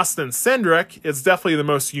 Now, Austin Cindric is definitely the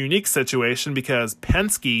most unique situation because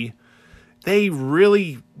Penske, they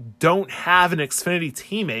really don't have an Xfinity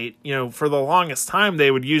teammate. You know, for the longest time, they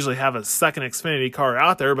would usually have a second Xfinity car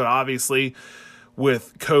out there, but obviously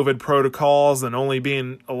with COVID protocols and only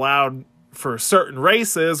being allowed for certain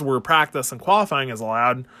races where practice and qualifying is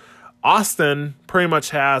allowed, Austin pretty much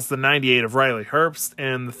has the 98 of Riley Herbst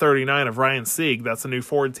and the 39 of Ryan Sieg. That's a new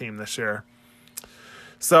Ford team this year.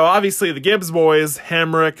 So obviously the Gibbs boys,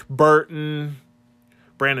 Hemrick, Burton,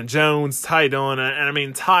 Brandon Jones, Ty Dillon, and I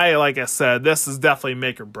mean Ty, like I said, this is definitely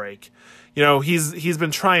make or break. You know, he's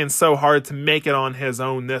been trying so hard to make it on his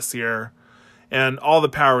own this year, and all the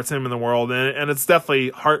power to him in the world. And it's definitely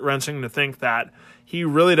heart-wrenching to think that he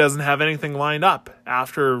really doesn't have anything lined up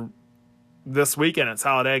after this weekend at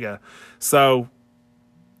Talladega. So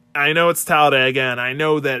I know it's Talladega, and I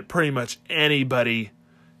know that pretty much anybody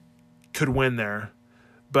could win there,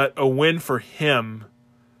 but a win for him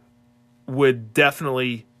would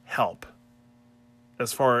definitely help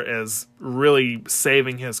as far as really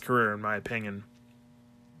saving his career, in my opinion.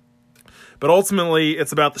 But ultimately,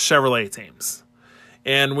 it's about the Chevrolet teams.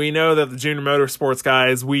 And we know that the Junior Motorsports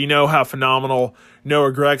guys, we know how phenomenal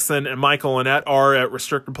Noah Gragson and Michael Annett are at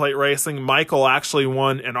restricted plate racing. Michael actually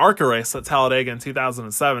won an ARCA race at Talladega in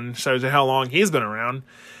 2007. Shows you how long he's been around.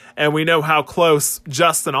 And we know how close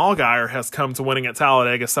Justin Allgaier has come to winning at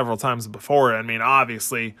Talladega several times before. I mean,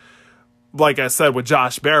 obviously, like I said with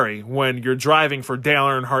Josh Berry, when you're driving for Dale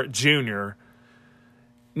Earnhardt Jr.,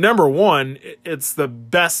 number one, it's the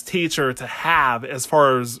best teacher to have as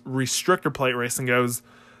far as restrictor plate racing goes.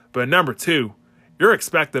 But number two, you're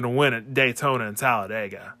expected to win at Daytona and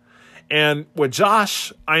Talladega. And with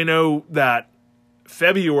Josh, I know that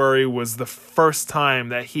February was the first time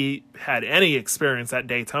that he had any experience at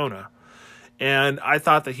Daytona. And I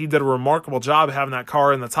thought that he did a remarkable job having that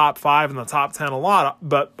car in the top 5 and the top 10 a lot,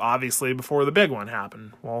 but obviously before the big one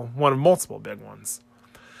happened. Well, one of multiple big ones.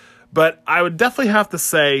 But I would definitely have to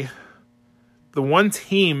say the one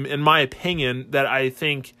team, in my opinion, that I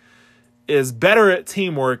think is better at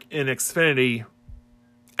teamwork in Xfinity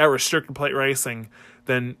at restricted plate racing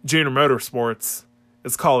than Junior Motorsports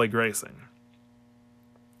is Colleague Racing.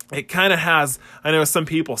 It kind of has, I know some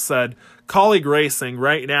people said, Colleague Racing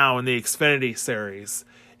right now in the Xfinity series,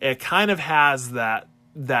 it kind of has that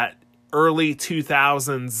early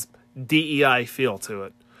 2000s DEI feel to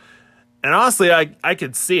it. And honestly, I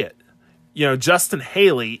could see it. You know, Justin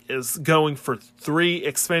Haley is going for 3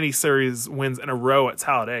 Xfinity Series wins in a row at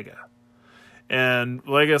Talladega. And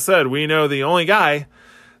like I said, we know the only guy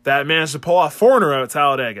that managed to pull off 4 in a row at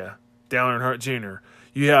Talladega, Dale Earnhardt Jr.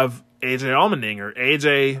 You have AJ Allmendinger.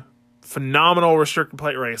 AJ, phenomenal restricted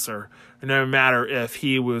plate racer. No matter if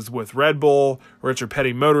he was with Red Bull, Richard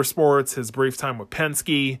Petty Motorsports, his brief time with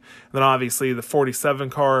Penske, and then obviously the 47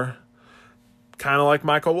 car, kind of like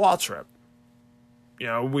Michael Waltrip. You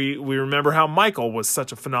know, we remember how Michael was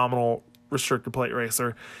such a phenomenal restricted plate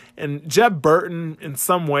racer. And Jeb Burton, in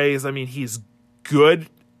some ways, I mean, he's good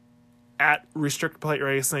at restricted plate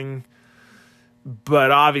racing, but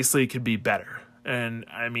obviously could be better. And,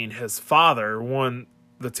 I mean, his father won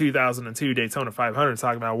the 2002 Daytona 500,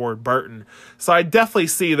 talking about Ward Burton. So I definitely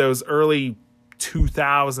see those early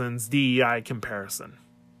 2000s DEI comparison.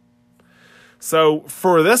 So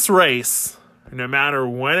for this race, no matter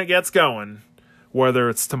when it gets going, whether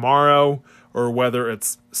it's tomorrow or whether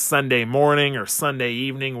it's Sunday morning or Sunday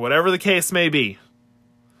evening, whatever the case may be,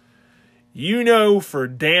 you know for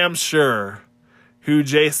damn sure who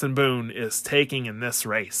Jason Boone is taking in this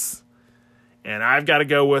race. And I've got to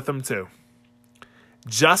go with him too.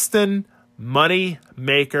 Justin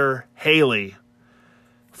Moneymaker Haley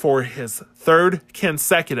for his 3rd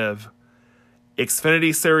consecutive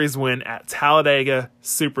Xfinity Series win at Talladega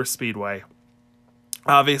Superspeedway.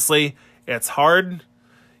 Obviously, it's hard.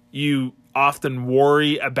 You often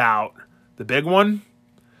worry about the big one,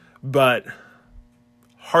 but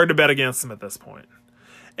hard to bet against them at this point.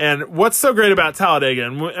 And what's so great about Talladega,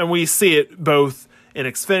 and we see it both in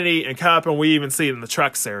Xfinity and Cup, and we even see it in the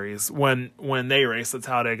Truck Series when they race at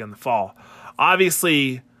Talladega in the fall.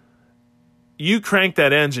 Obviously, you crank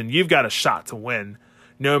that engine, you've got a shot to win,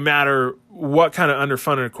 no matter what kind of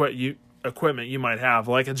underfunded equipment you might have,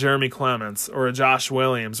 like a Jeremy Clements or a Josh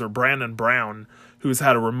Williams or Brandon Brown, who's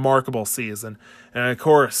had a remarkable season. And, of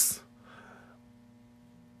course,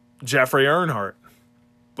 Jeffrey Earnhardt.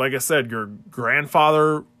 Like I said, your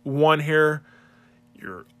grandfather won here.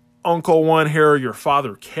 Your uncle won here. Your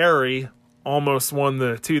father, Kerry, almost won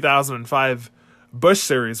the 2005 Busch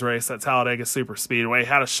Series race at Talladega Superspeedway.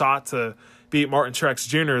 Had a shot to beat Martin Truex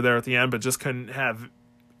Jr. there at the end, but just couldn't have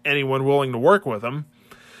anyone willing to work with him.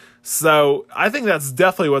 So I think that's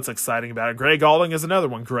definitely what's exciting about it. Gray Gaulding is another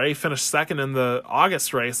one. Gray finished second in the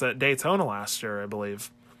August race at Daytona last year, I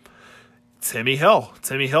believe. Timmy Hill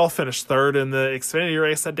finished third in the Xfinity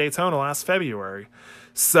race at Daytona last February.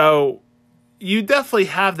 So you definitely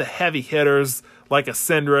have the heavy hitters like a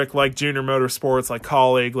Cindric, like Junior Motorsports, like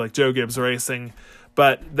Colleague, like Joe Gibbs Racing.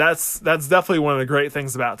 But that's definitely one of the great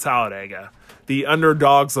things about Talladega. The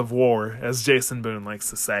underdogs of war, as Jason Boone likes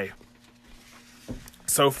to say.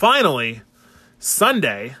 So finally,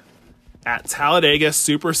 Sunday at Talladega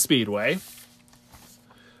Superspeedway,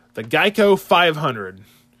 the Geico 500.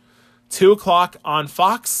 2 o'clock on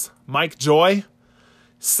Fox, Mike Joy,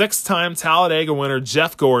 6-time Talladega winner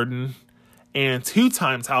Jeff Gordon, and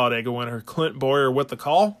 2-time Talladega winner Clint Boyer with the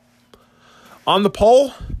call. On the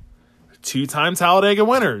pole, 2-time Talladega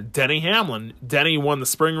winner Denny Hamlin. Denny won the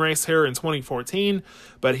spring race here in 2014,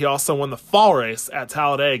 but he also won the fall race at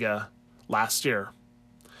Talladega last year.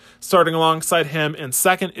 Starting alongside him in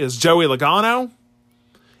second is Joey Logano,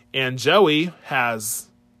 and Joey has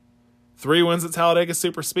 3 wins at Talladega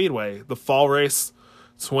Superspeedway. The fall race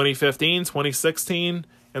 2015, 2016,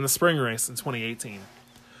 and the spring race in 2018.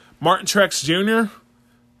 Martin Truex Jr.,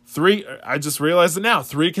 3, I just realized it now,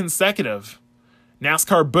 3 consecutive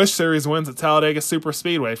NASCAR Busch Series wins at Talladega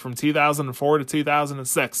Superspeedway from 2004 to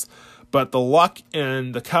 2006. But the luck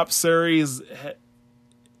in the Cup Series,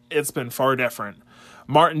 it's been far different.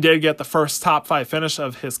 Martin did get the first top 5 finish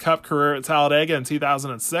of his Cup career at Talladega in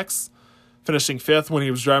 2006, finishing 5th when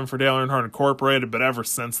he was driving for Dale Earnhardt Incorporated, but ever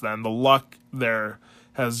since then, the luck there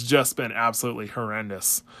has just been absolutely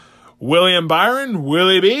horrendous. William Byron,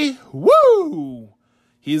 Willie B, woo!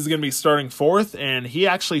 He's going to be starting 4th, and he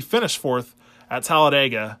actually finished 4th at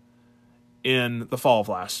Talladega in the fall of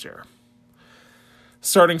last year.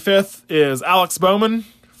 Starting 5th is Alex Bowman,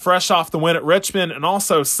 fresh off the win at Richmond, and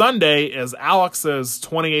also Sunday is Alex's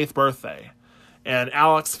 28th birthday. And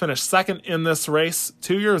Alex finished 2nd in this race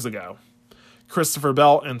 2 years ago. Christopher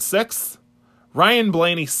Bell in 6th. Ryan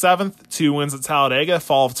Blaney 7th, 2 wins at Talladega,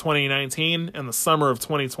 fall of 2019 and the summer of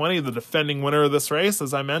 2020, the defending winner of this race,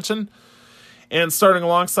 as I mentioned. And starting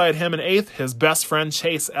alongside him in 8th, his best friend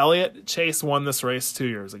Chase Elliott. Chase won this race 2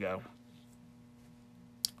 years ago.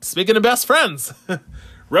 Speaking of best friends,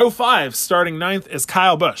 row 5, starting 9th is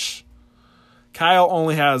Kyle Busch. Kyle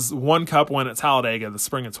only has 1 Cup win at Talladega the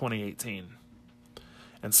spring of 2018.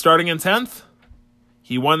 And starting in 10th,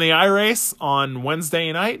 he won the iRace on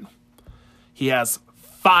Wednesday night. He has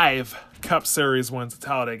 5 Cup Series wins at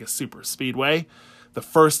Talladega Superspeedway, the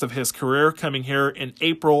first of his career, coming here in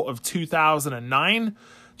April of 2009,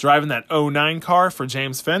 driving that 09 car for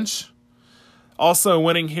James Finch. Also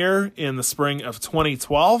winning here in the spring of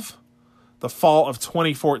 2012, the fall of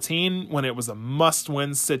 2014 when it was a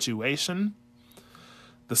must-win situation,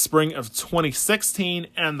 the spring of 2016,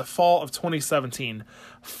 and the fall of 2017.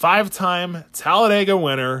 5-time Talladega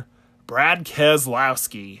winner Brad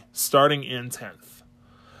Keselowski starting in 10th.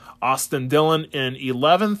 Austin Dillon in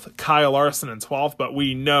 11th, Kyle Larson in 12th, but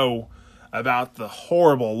we know about the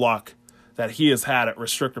horrible luck that he has had at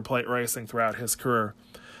restrictor plate racing throughout his career.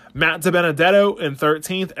 Matt DiBenedetto in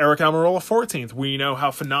 13th, Eric Almirola 14th. We know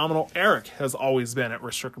how phenomenal Eric has always been at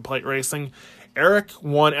restrictor plate racing. Eric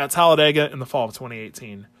won at Talladega in the fall of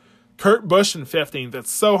 2018. Kurt Busch in 15th.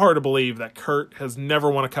 It's so hard to believe that Kurt has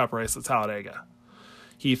never won a Cup race at Talladega.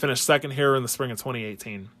 He finished 2nd here in the spring of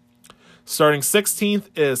 2018. Starting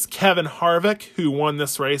 16th is Kevin Harvick, who won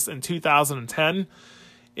this race in 2010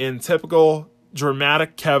 in typical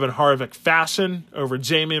dramatic Kevin Harvick fashion over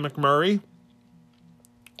Jamie McMurray.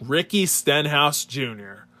 Ricky Stenhouse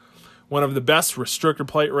Jr., one of the best restrictor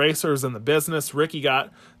plate racers in the business. Ricky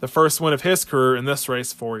got the first win of his career in this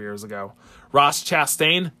race 4 years ago. Ross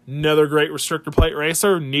Chastain, another great restrictor plate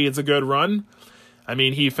racer, needs a good run. I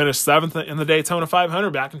mean, he finished 7th in the Daytona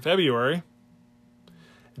 500 back in February.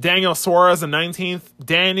 Daniel Suarez in 19th.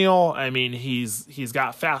 Daniel, I mean, he's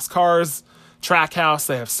got fast cars, Trackhouse,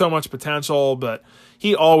 they have so much potential, but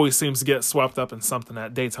he always seems to get swept up in something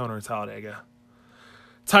at Daytona or Talladega.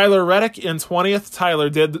 Tyler Reddick in 20th. Tyler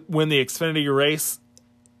did win the Xfinity race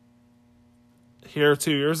here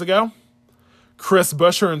 2 years ago. Chris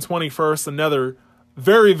Buescher in 21st, another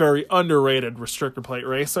very, very underrated restrictor plate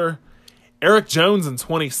racer. Eric Jones in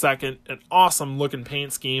 22nd, an awesome-looking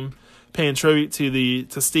paint scheme, paying tribute to the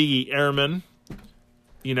Tuskegee Airmen,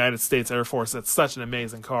 United States Air Force. It's such an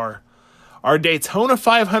amazing car. Our Daytona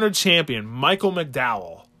 500 champion, Michael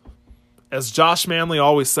McDowell, as Josh Manley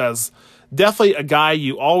always says, definitely a guy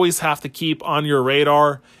you always have to keep on your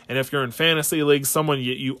radar. And if you're in fantasy league, someone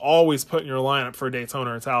you always put in your lineup for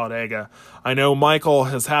Daytona or Talladega. I know Michael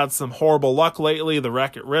has had some horrible luck lately. The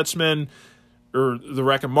wreck at Richmond, or the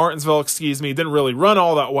wreck at Martinsville, didn't really run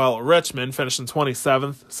all that well at Richmond, finishing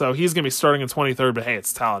 27th. So he's going to be starting in 23rd, but hey,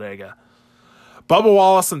 it's Talladega. Bubba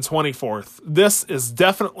Wallace in 24th. This is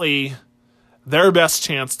definitely their best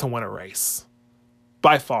chance to win a race.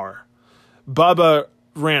 By far. Bubba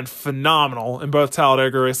ran phenomenal in both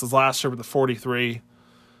Talladega races last year with the 43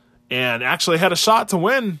 and actually had a shot to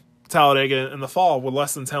win Talladega in the fall with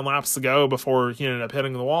less than 10 laps to go before he ended up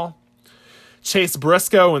hitting the wall. Chase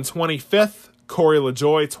Briscoe in 25th, Corey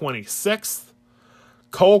LaJoie 26th,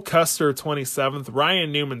 Cole Custer 27th,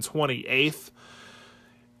 Ryan Newman 28th.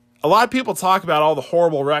 A lot of people talk about all the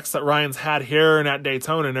horrible wrecks that Ryan's had here and at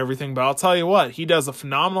Daytona and everything, but I'll tell you what, he does a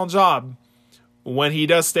phenomenal job when he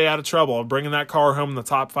does stay out of trouble, bringing that car home in the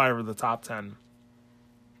top 5 or the top 10.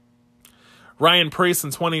 Ryan Preece in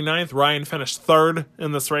 29th. Ryan finished 3rd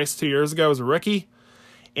in this race 2 years ago as a rookie.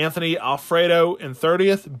 Anthony Alfredo in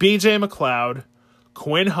 30th. BJ McLeod,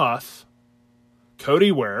 Quinn Huff,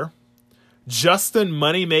 Cody Ware, Justin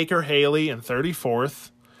Moneymaker Haley in 34th.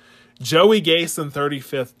 Joey Gase in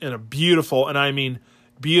 35th in a beautiful, and I mean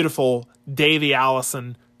beautiful, Davey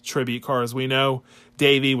Allison tribute car. As we know,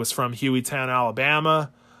 Davey was from Hueytown,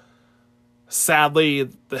 Alabama. Sadly,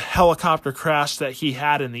 the helicopter crash that he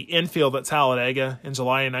had in the infield at Talladega in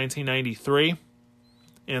July of 1993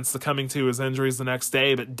 and succumbing to his injuries the next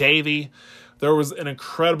day. But Davey, there was an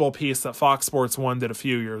incredible piece that Fox Sports 1 did a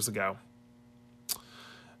few years ago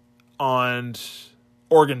on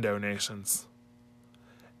organ donations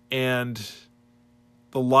and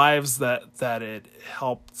the lives that it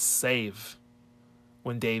helped save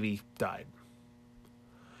when Davey died.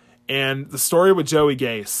 And the story with Joey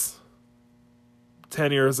Gase,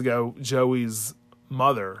 10 years ago, Joey's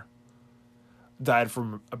mother died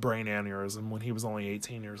from a brain aneurysm when he was only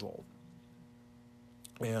 18 years old.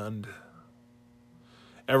 And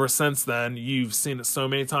ever since then, you've seen it so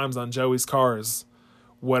many times on Joey's cars,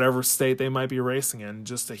 whatever state they might be racing in,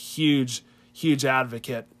 just a huge, huge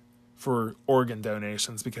advocate for organ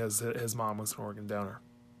donations because his mom was an organ donor.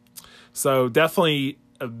 So definitely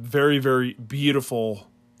a very, very beautiful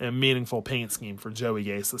and meaningful paint scheme for Joey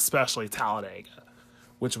Gase, especially Talladega,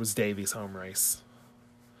 which was Davey's home race.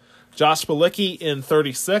 Josh Bilicki in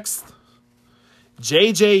 36th.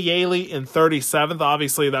 J.J. Yaley in 37th.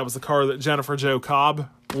 Obviously, that was the car that Jennifer Jo Cobb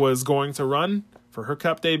was going to run for her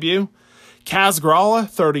Cup debut. Kaz Gralla,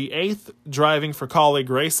 38th, driving for Colleague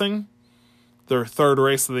Racing, their third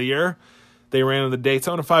race of the year. They ran in the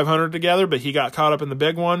Daytona 500 together, but he got caught up in the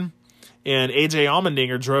big one. And A.J.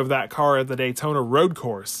 Allmendinger drove that car at the Daytona Road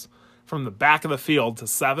Course from the back of the field to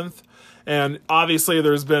 7th. And obviously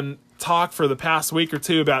there's been talk for the past week or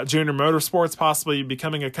two about Junior Motorsports possibly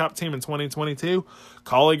becoming a Cup team in 2022.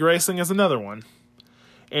 Colleague Racing is another one.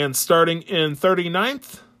 And starting in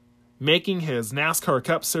 39th, making his NASCAR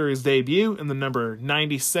Cup Series debut in the number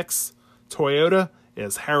 96 Toyota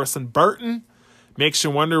is Harrison Burton. Makes you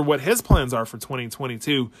wonder what his plans are for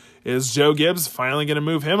 2022. Is Joe Gibbs finally going to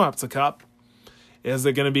move him up to Cup? Is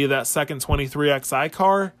it going to be that second 23XI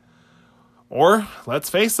car? Or, let's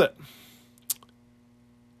face it,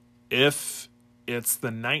 if it's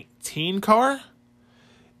the 19 car,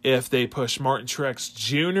 if they push Martin Truex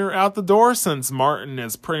Jr. out the door, since Martin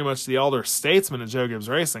is pretty much the elder statesman of Joe Gibbs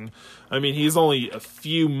Racing. I mean, he's only a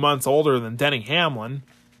few months older than Denny Hamlin.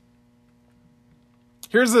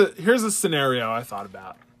 Here's a scenario I thought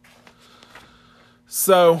about.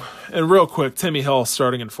 So, and real quick, Timmy Hill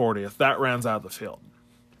starting in 40th. That rounds out the field.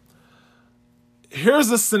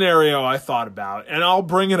 Here's a scenario I thought about, and I'll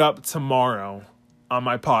bring it up tomorrow on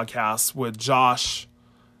my podcast with Josh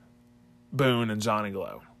Boone and Johnny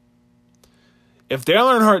Glow. If Dale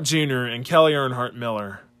Earnhardt Jr. and Kelly Earnhardt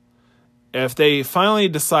Miller, if they finally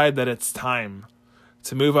decide that it's time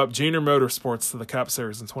to move up Junior Motorsports to the Cup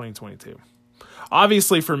Series in 2022,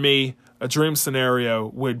 obviously for me, a dream scenario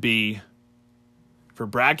would be for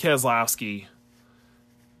Brad Keselowski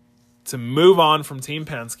to move on from Team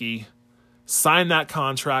Penske, sign that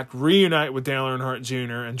contract, reunite with Dale Earnhardt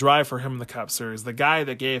Jr., and drive for him in the Cup Series, the guy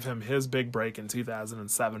that gave him his big break in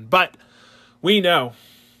 2007. But we know,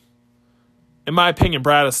 in my opinion,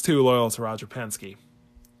 Brad is too loyal to Roger Penske.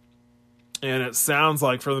 And it sounds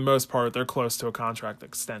like, for the most part, they're close to a contract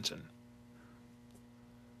extension.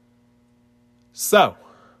 So,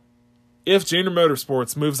 if Junior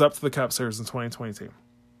Motorsports moves up to the Cup Series in 2022,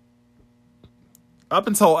 up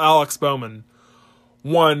until Alex Bowman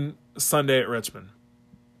won Sunday at Richmond,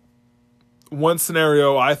 one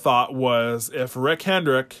scenario I thought was if Rick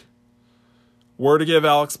Hendrick were to give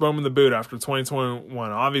Alex Bowman the boot after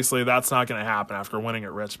 2021, obviously that's not going to happen after winning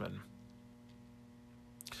at Richmond.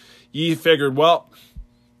 You figured, well,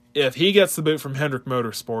 if he gets the boot from Hendrick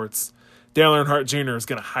Motorsports, Dale Earnhardt Jr. is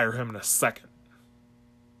going to hire him in a second.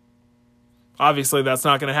 Obviously, that's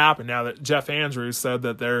not going to happen now that Jeff Andrews said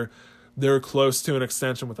that they're close to an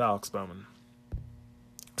extension with Alex Bowman.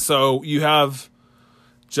 So you have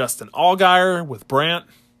Justin Allgaier with Brandt,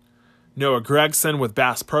 Noah Gragson with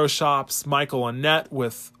Bass Pro Shops, Michael Annett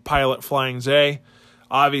with Pilot Flying J.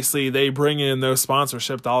 Obviously, they bring in those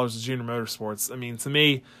sponsorship dollars to Junior Motorsports. I mean, to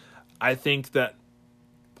me, I think that,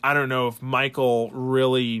 I don't know if Michael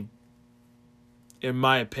really, in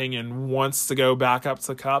my opinion, wants to go back up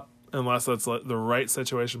to Cup unless it's the right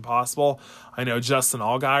situation possible. I know Justin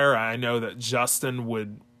Allgaier. I know that Justin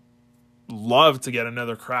would love to get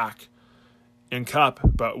another crack in Cup,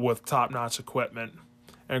 but with top-notch equipment.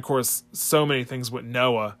 And, of course, so many things with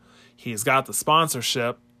Noah. He's got the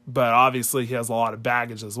sponsorship, but obviously he has a lot of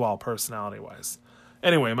baggage as well, personality-wise.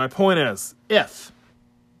 Anyway, my point is, if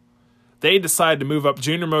they decide to move up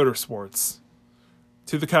Junior Motorsports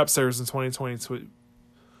to the Cup Series in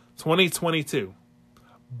 2022,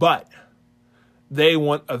 but they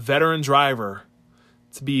want a veteran driver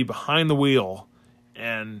to be behind the wheel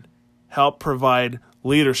and help provide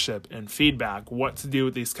leadership and feedback what to do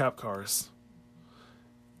with these Cup cars.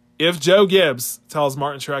 If Joe Gibbs tells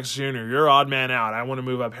Martin Truex Jr., you're odd man out, I want to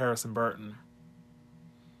move up Harrison Burton,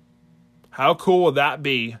 how cool would that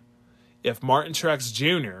be if Martin Truex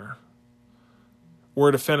Jr.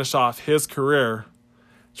 were to finish off his career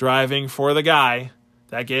driving for the guy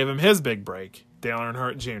that gave him his big break, Dale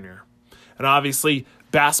Earnhardt Jr. And obviously,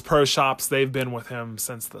 Bass Pro Shops, they've been with him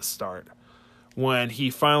since the start. When he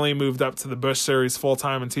finally moved up to the Busch Series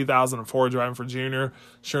full-time in 2004 driving for Junior,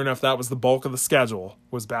 sure enough, that was the bulk of the schedule,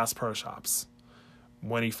 was Bass Pro Shops.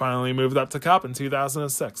 When he finally moved up to Cup in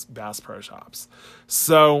 2006, Bass Pro Shops.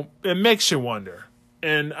 So it makes you wonder.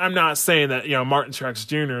 And I'm not saying that, Martin Truex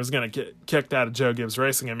Jr. is going to get kicked out of Joe Gibbs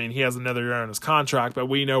Racing. I mean, he has another year on his contract, but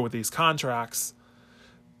we know with these contracts,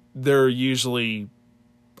 they're usually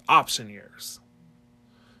option years.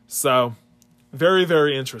 So, very,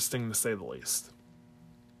 very interesting to say the least.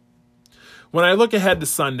 When I look ahead to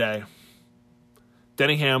Sunday,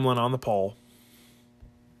 Denny Hamlin on the pole.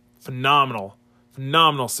 Phenomenal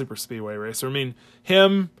super speedway racer. I mean,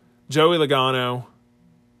 him, Joey Logano,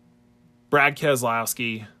 Brad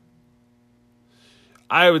Keselowski.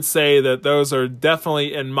 I would say that those are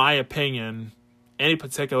definitely, in my opinion, any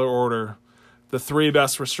particular order, the three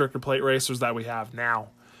best restrictor plate racers that we have now.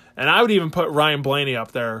 And I would even put Ryan Blaney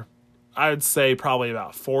up there. I would say probably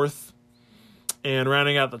about fourth. And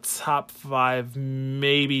rounding out the top five,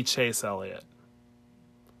 maybe Chase Elliott.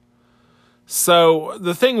 So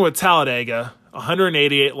the thing with Talladega,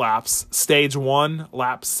 188 laps, stage 1,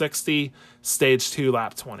 lap 60, stage 2,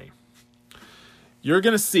 lap 20. You're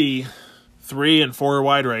going to see 3 and 4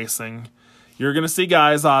 wide racing. You're going to see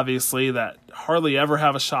guys, obviously, that hardly ever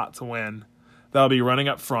have a shot to win. That'll be running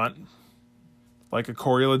up front, like a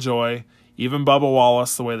Corey LaJoie, even Bubba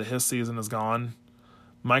Wallace, the way that his season has gone.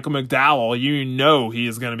 Michael McDowell, he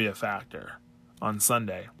is going to be a factor on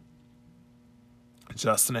Sunday.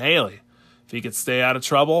 Justin Haley, if he could stay out of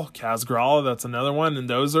trouble. Kaz Grala, that's another one. And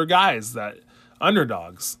those are guys,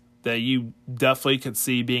 underdogs, that you definitely could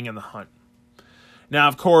see being in the hunt. Now,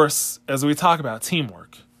 of course, as we talk about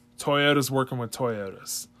teamwork, Toyota's working with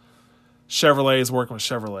Toyotas. Chevrolet's working with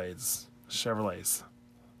Chevrolets.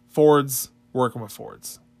 Ford's working with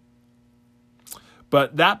Fords.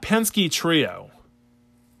 But that Penske trio,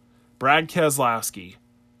 Brad Keselowski,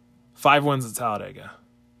 5 wins at Talladega.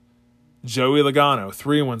 Joey Logano,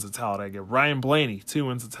 3 wins at Talladega. Ryan Blaney, 2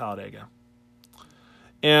 wins at Talladega.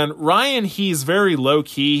 And Ryan, he's very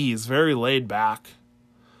low-key. He's very laid back.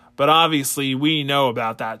 But obviously, we know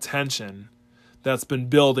about that tension that's been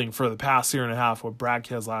building for the past year and a half with Brad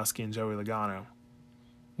Keselowski and Joey Logano.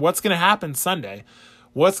 What's going to happen Sunday?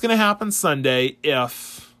 What's going to happen Sunday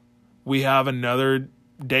if we have another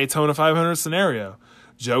Daytona 500 scenario?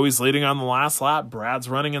 Joey's leading on the last lap. Brad's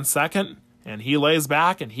running in second. And he lays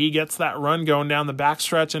back and he gets that run going down the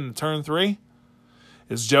backstretch into turn 3.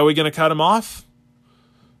 Is Joey going to cut him off?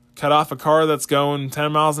 Cut off a car that's going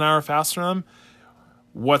 10 miles an hour faster than him?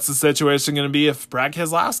 What's the situation going to be if Brad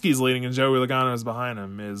Keselowski's leading and Joey Logano is behind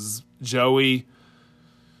him? Is Joey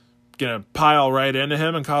going to pile right into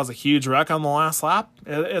him and cause a huge wreck on the last lap?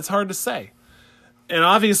 It's hard to say. And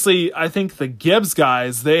obviously, I think the Gibbs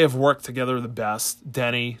guys, they have worked together the best.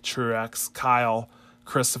 Denny, Truex, Kyle,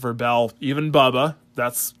 Christopher Bell, even Bubba.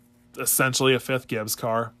 That's essentially a 5th Gibbs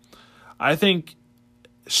car. I think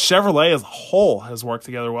Chevrolet as a whole has worked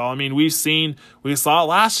together well. I mean, we saw it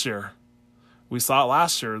last year.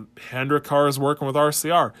 Hendrick cars working with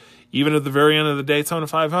RCR. Even at the very end of the Daytona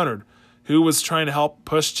 500, who was trying to help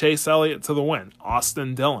push Chase Elliott to the win?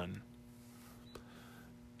 Austin Dillon.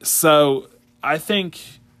 So I think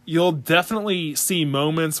you'll definitely see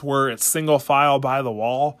moments where it's single file by the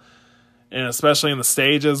wall. And especially in the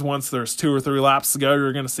stages, once there's 2 or 3 laps to go,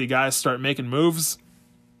 you're going to see guys start making moves.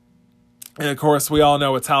 And, of course, we all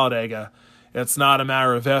know at Talladega, it's not a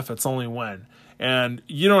matter of if, it's only when. And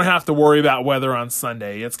you don't have to worry about weather on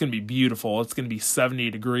Sunday. It's going to be beautiful. It's going to be 70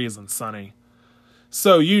 degrees and sunny.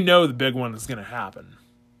 So you know the big one is going to happen.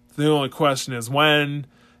 The only question is when.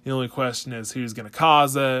 The only question is who's going to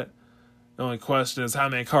cause it. The only question is how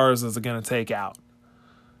many cars is it going to take out.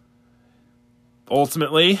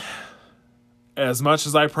 Ultimately, as much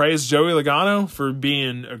as I praise Joey Logano for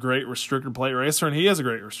being a great restricted plate racer, and he is a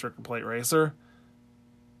great restricted plate racer,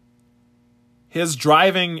 his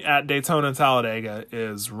driving at Daytona and Talladega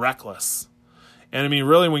is reckless. And I mean,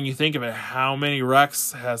 really, when you think of it, how many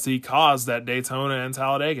wrecks has he caused at Daytona and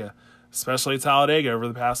Talladega, especially Talladega over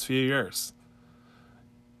the past few years?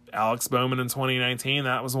 Alex Bowman in 2019,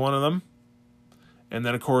 that was one of them. And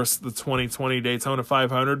then, of course, the 2020 Daytona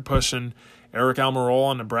 500 pushing Eric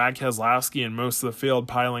Almirola and Brad Keselowski and most of the field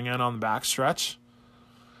piling in on the backstretch.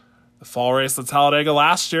 The fall race at Talladega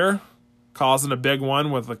last year, causing a big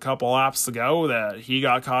one with a couple laps to go that he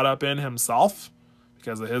got caught up in himself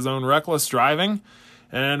because of his own reckless driving.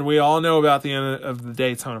 And we all know about the end of the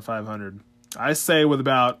Daytona 500. I say with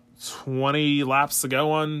about 20 laps to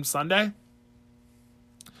go on Sunday,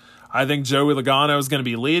 I think Joey Logano is going to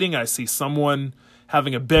be leading. I see someone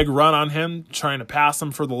having a big run on him, trying to pass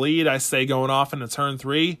him for the lead. I say going off into turn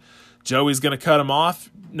 3, Joey's going to cut him off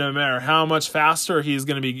no matter how much faster they're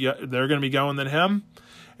going to be going than him.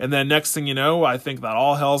 And then next thing you know, I think that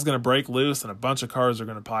all hell's going to break loose and a bunch of cars are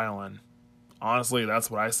going to pile in. Honestly, that's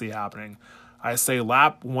what I see happening. I say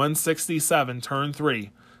lap 167, turn 3,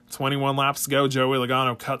 21 laps to go, Joey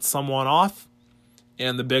Logano cuts someone off,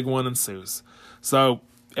 and the big one ensues. So,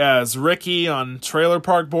 as Ricky on Trailer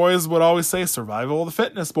Park Boys would always say, survival of the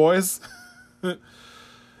fitness, boys.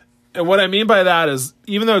 And what I mean by that is,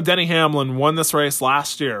 even though Denny Hamlin won this race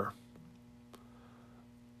last year,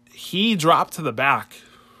 he dropped to the back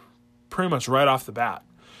pretty much right off the bat.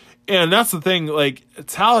 And that's the thing, like,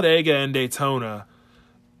 Talladega and Daytona,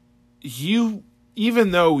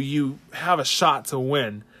 even though you have a shot to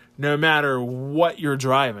win, no matter what you're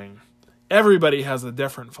driving, everybody has a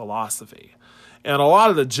different philosophy. And a lot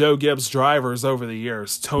of the Joe Gibbs drivers over the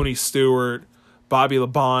years, Tony Stewart, Bobby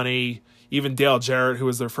Labonte, even Dale Jarrett, who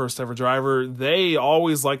was their first ever driver, they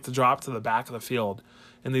always like to drop to the back of the field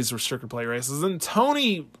in these restricted plate races. And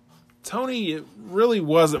Tony really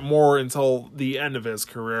wasn't more until the end of his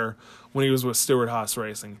career when he was with Stewart-Haas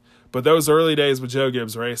Racing. But those early days with Joe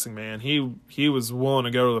Gibbs Racing, man, he was willing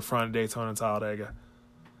to go to the front of Daytona and Talladega.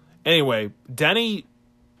 Anyway, Denny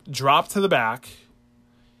dropped to the back.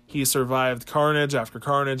 He survived carnage after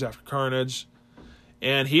carnage after carnage,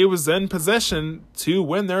 and he was in position to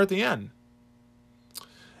win there at the end.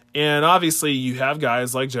 And obviously, you have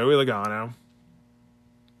guys like Joey Logano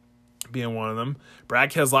being one of them.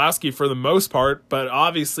 Brad Keselowski for the most part, but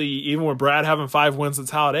obviously, even with Brad having 5 wins at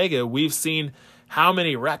Talladega, we've seen how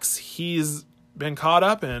many wrecks he's been caught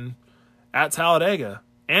up in at Talladega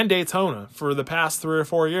and Daytona for the past 3 or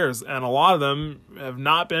 4 years, and a lot of them have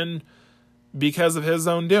not been because of his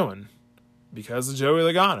own doing, because of Joey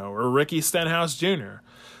Logano or Ricky Stenhouse Jr.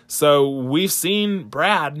 So we've seen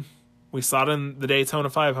Brad. We saw it in the Daytona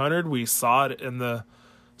 500. We saw it in the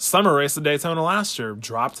summer race at Daytona last year.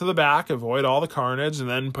 Drop to the back, avoid all the carnage, and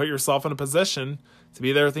then put yourself in a position to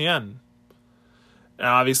be there at the end. And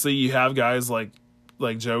obviously, you have guys like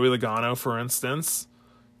Joey Logano, for instance,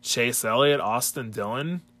 Chase Elliott, Austin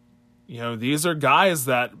Dillon. You know, these are guys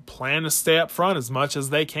that plan to stay up front as much as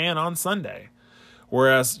they can on Sunday.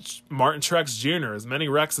 Whereas Martin Truex Jr., as many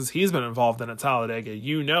wrecks as he's been involved in at Talladega,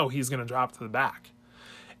 you know he's going to drop to the back.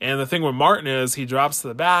 And the thing with Martin is he drops to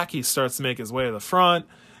the back, he starts to make his way to the front,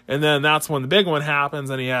 and then that's when the big one happens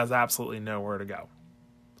and he has absolutely nowhere to go.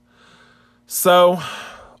 So,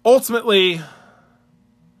 ultimately,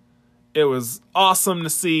 it was awesome to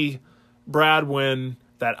see Brad win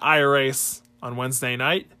that iRace on Wednesday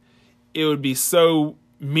night. It would be so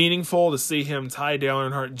meaningful to see him tie Dale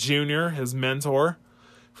Earnhardt Jr., his mentor,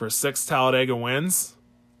 for 6 Talladega wins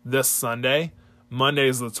this Sunday. Monday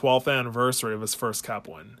is the 12th anniversary of his first Cup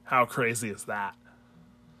win. How crazy is that?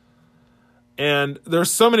 And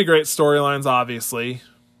there's so many great storylines, obviously.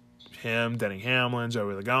 Him, Denny Hamlin,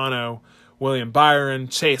 Joey Logano. William Byron,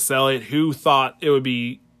 Chase Elliott, who thought it would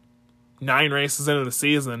be 9 races into the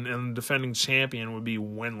season and the defending champion would be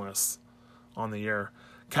winless on the year.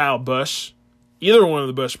 Kyle Busch, either one of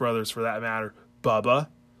the Busch brothers for that matter, Bubba,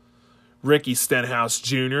 Ricky Stenhouse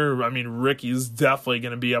Jr. I mean, Ricky's definitely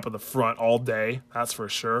going to be up at the front all day, that's for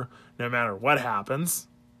sure, no matter what happens.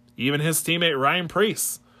 Even his teammate Ryan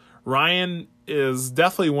Preece. Ryan is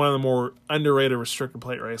definitely one of the more underrated restricted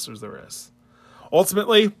plate racers there is.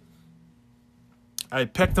 Ultimately, I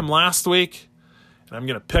picked him last week, and I'm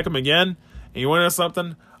going to pick him again. And you want to know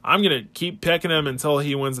something? I'm going to keep picking him until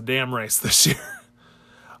he wins a damn race this year.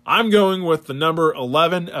 I'm going with the number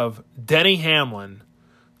 11 of Denny Hamlin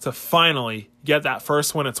to finally get that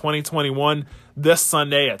first win of 2021 this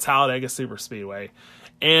Sunday at Talladega Superspeedway.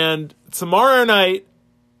 And tomorrow night,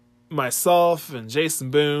 myself and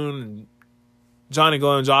Jason Boone and Johnny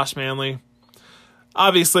Glow and Josh Manley,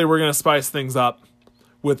 obviously we're going to spice things up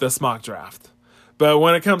with this mock draft. But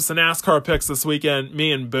when it comes to NASCAR picks this weekend,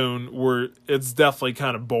 me and Boone, it's definitely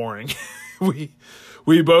kind of boring.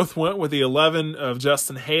 We both went with the 11 of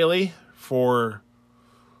Justin Haley for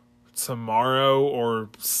tomorrow or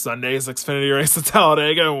Sunday's Xfinity race at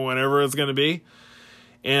Talladega, whenever it's going to be.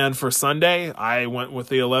 And for Sunday, I went with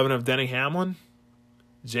the 11 of Denny Hamlin.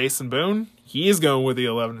 Jason Boone, he's going with the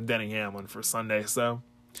 11 of Denny Hamlin for Sunday. So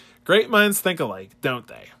great minds think alike, don't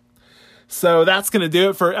they? So that's going to do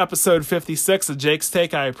it for episode 56 of Jake's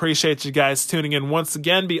Take. I appreciate you guys tuning in once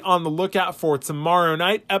again. Be on the lookout for tomorrow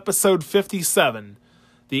night, episode 57,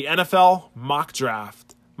 the NFL Mock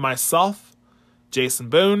Draft. Myself, Jason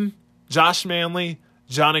Boone, Josh Manley,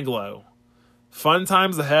 Johnny Glow. Fun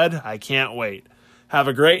times ahead. I can't wait. Have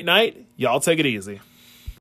a great night. Y'all take it easy.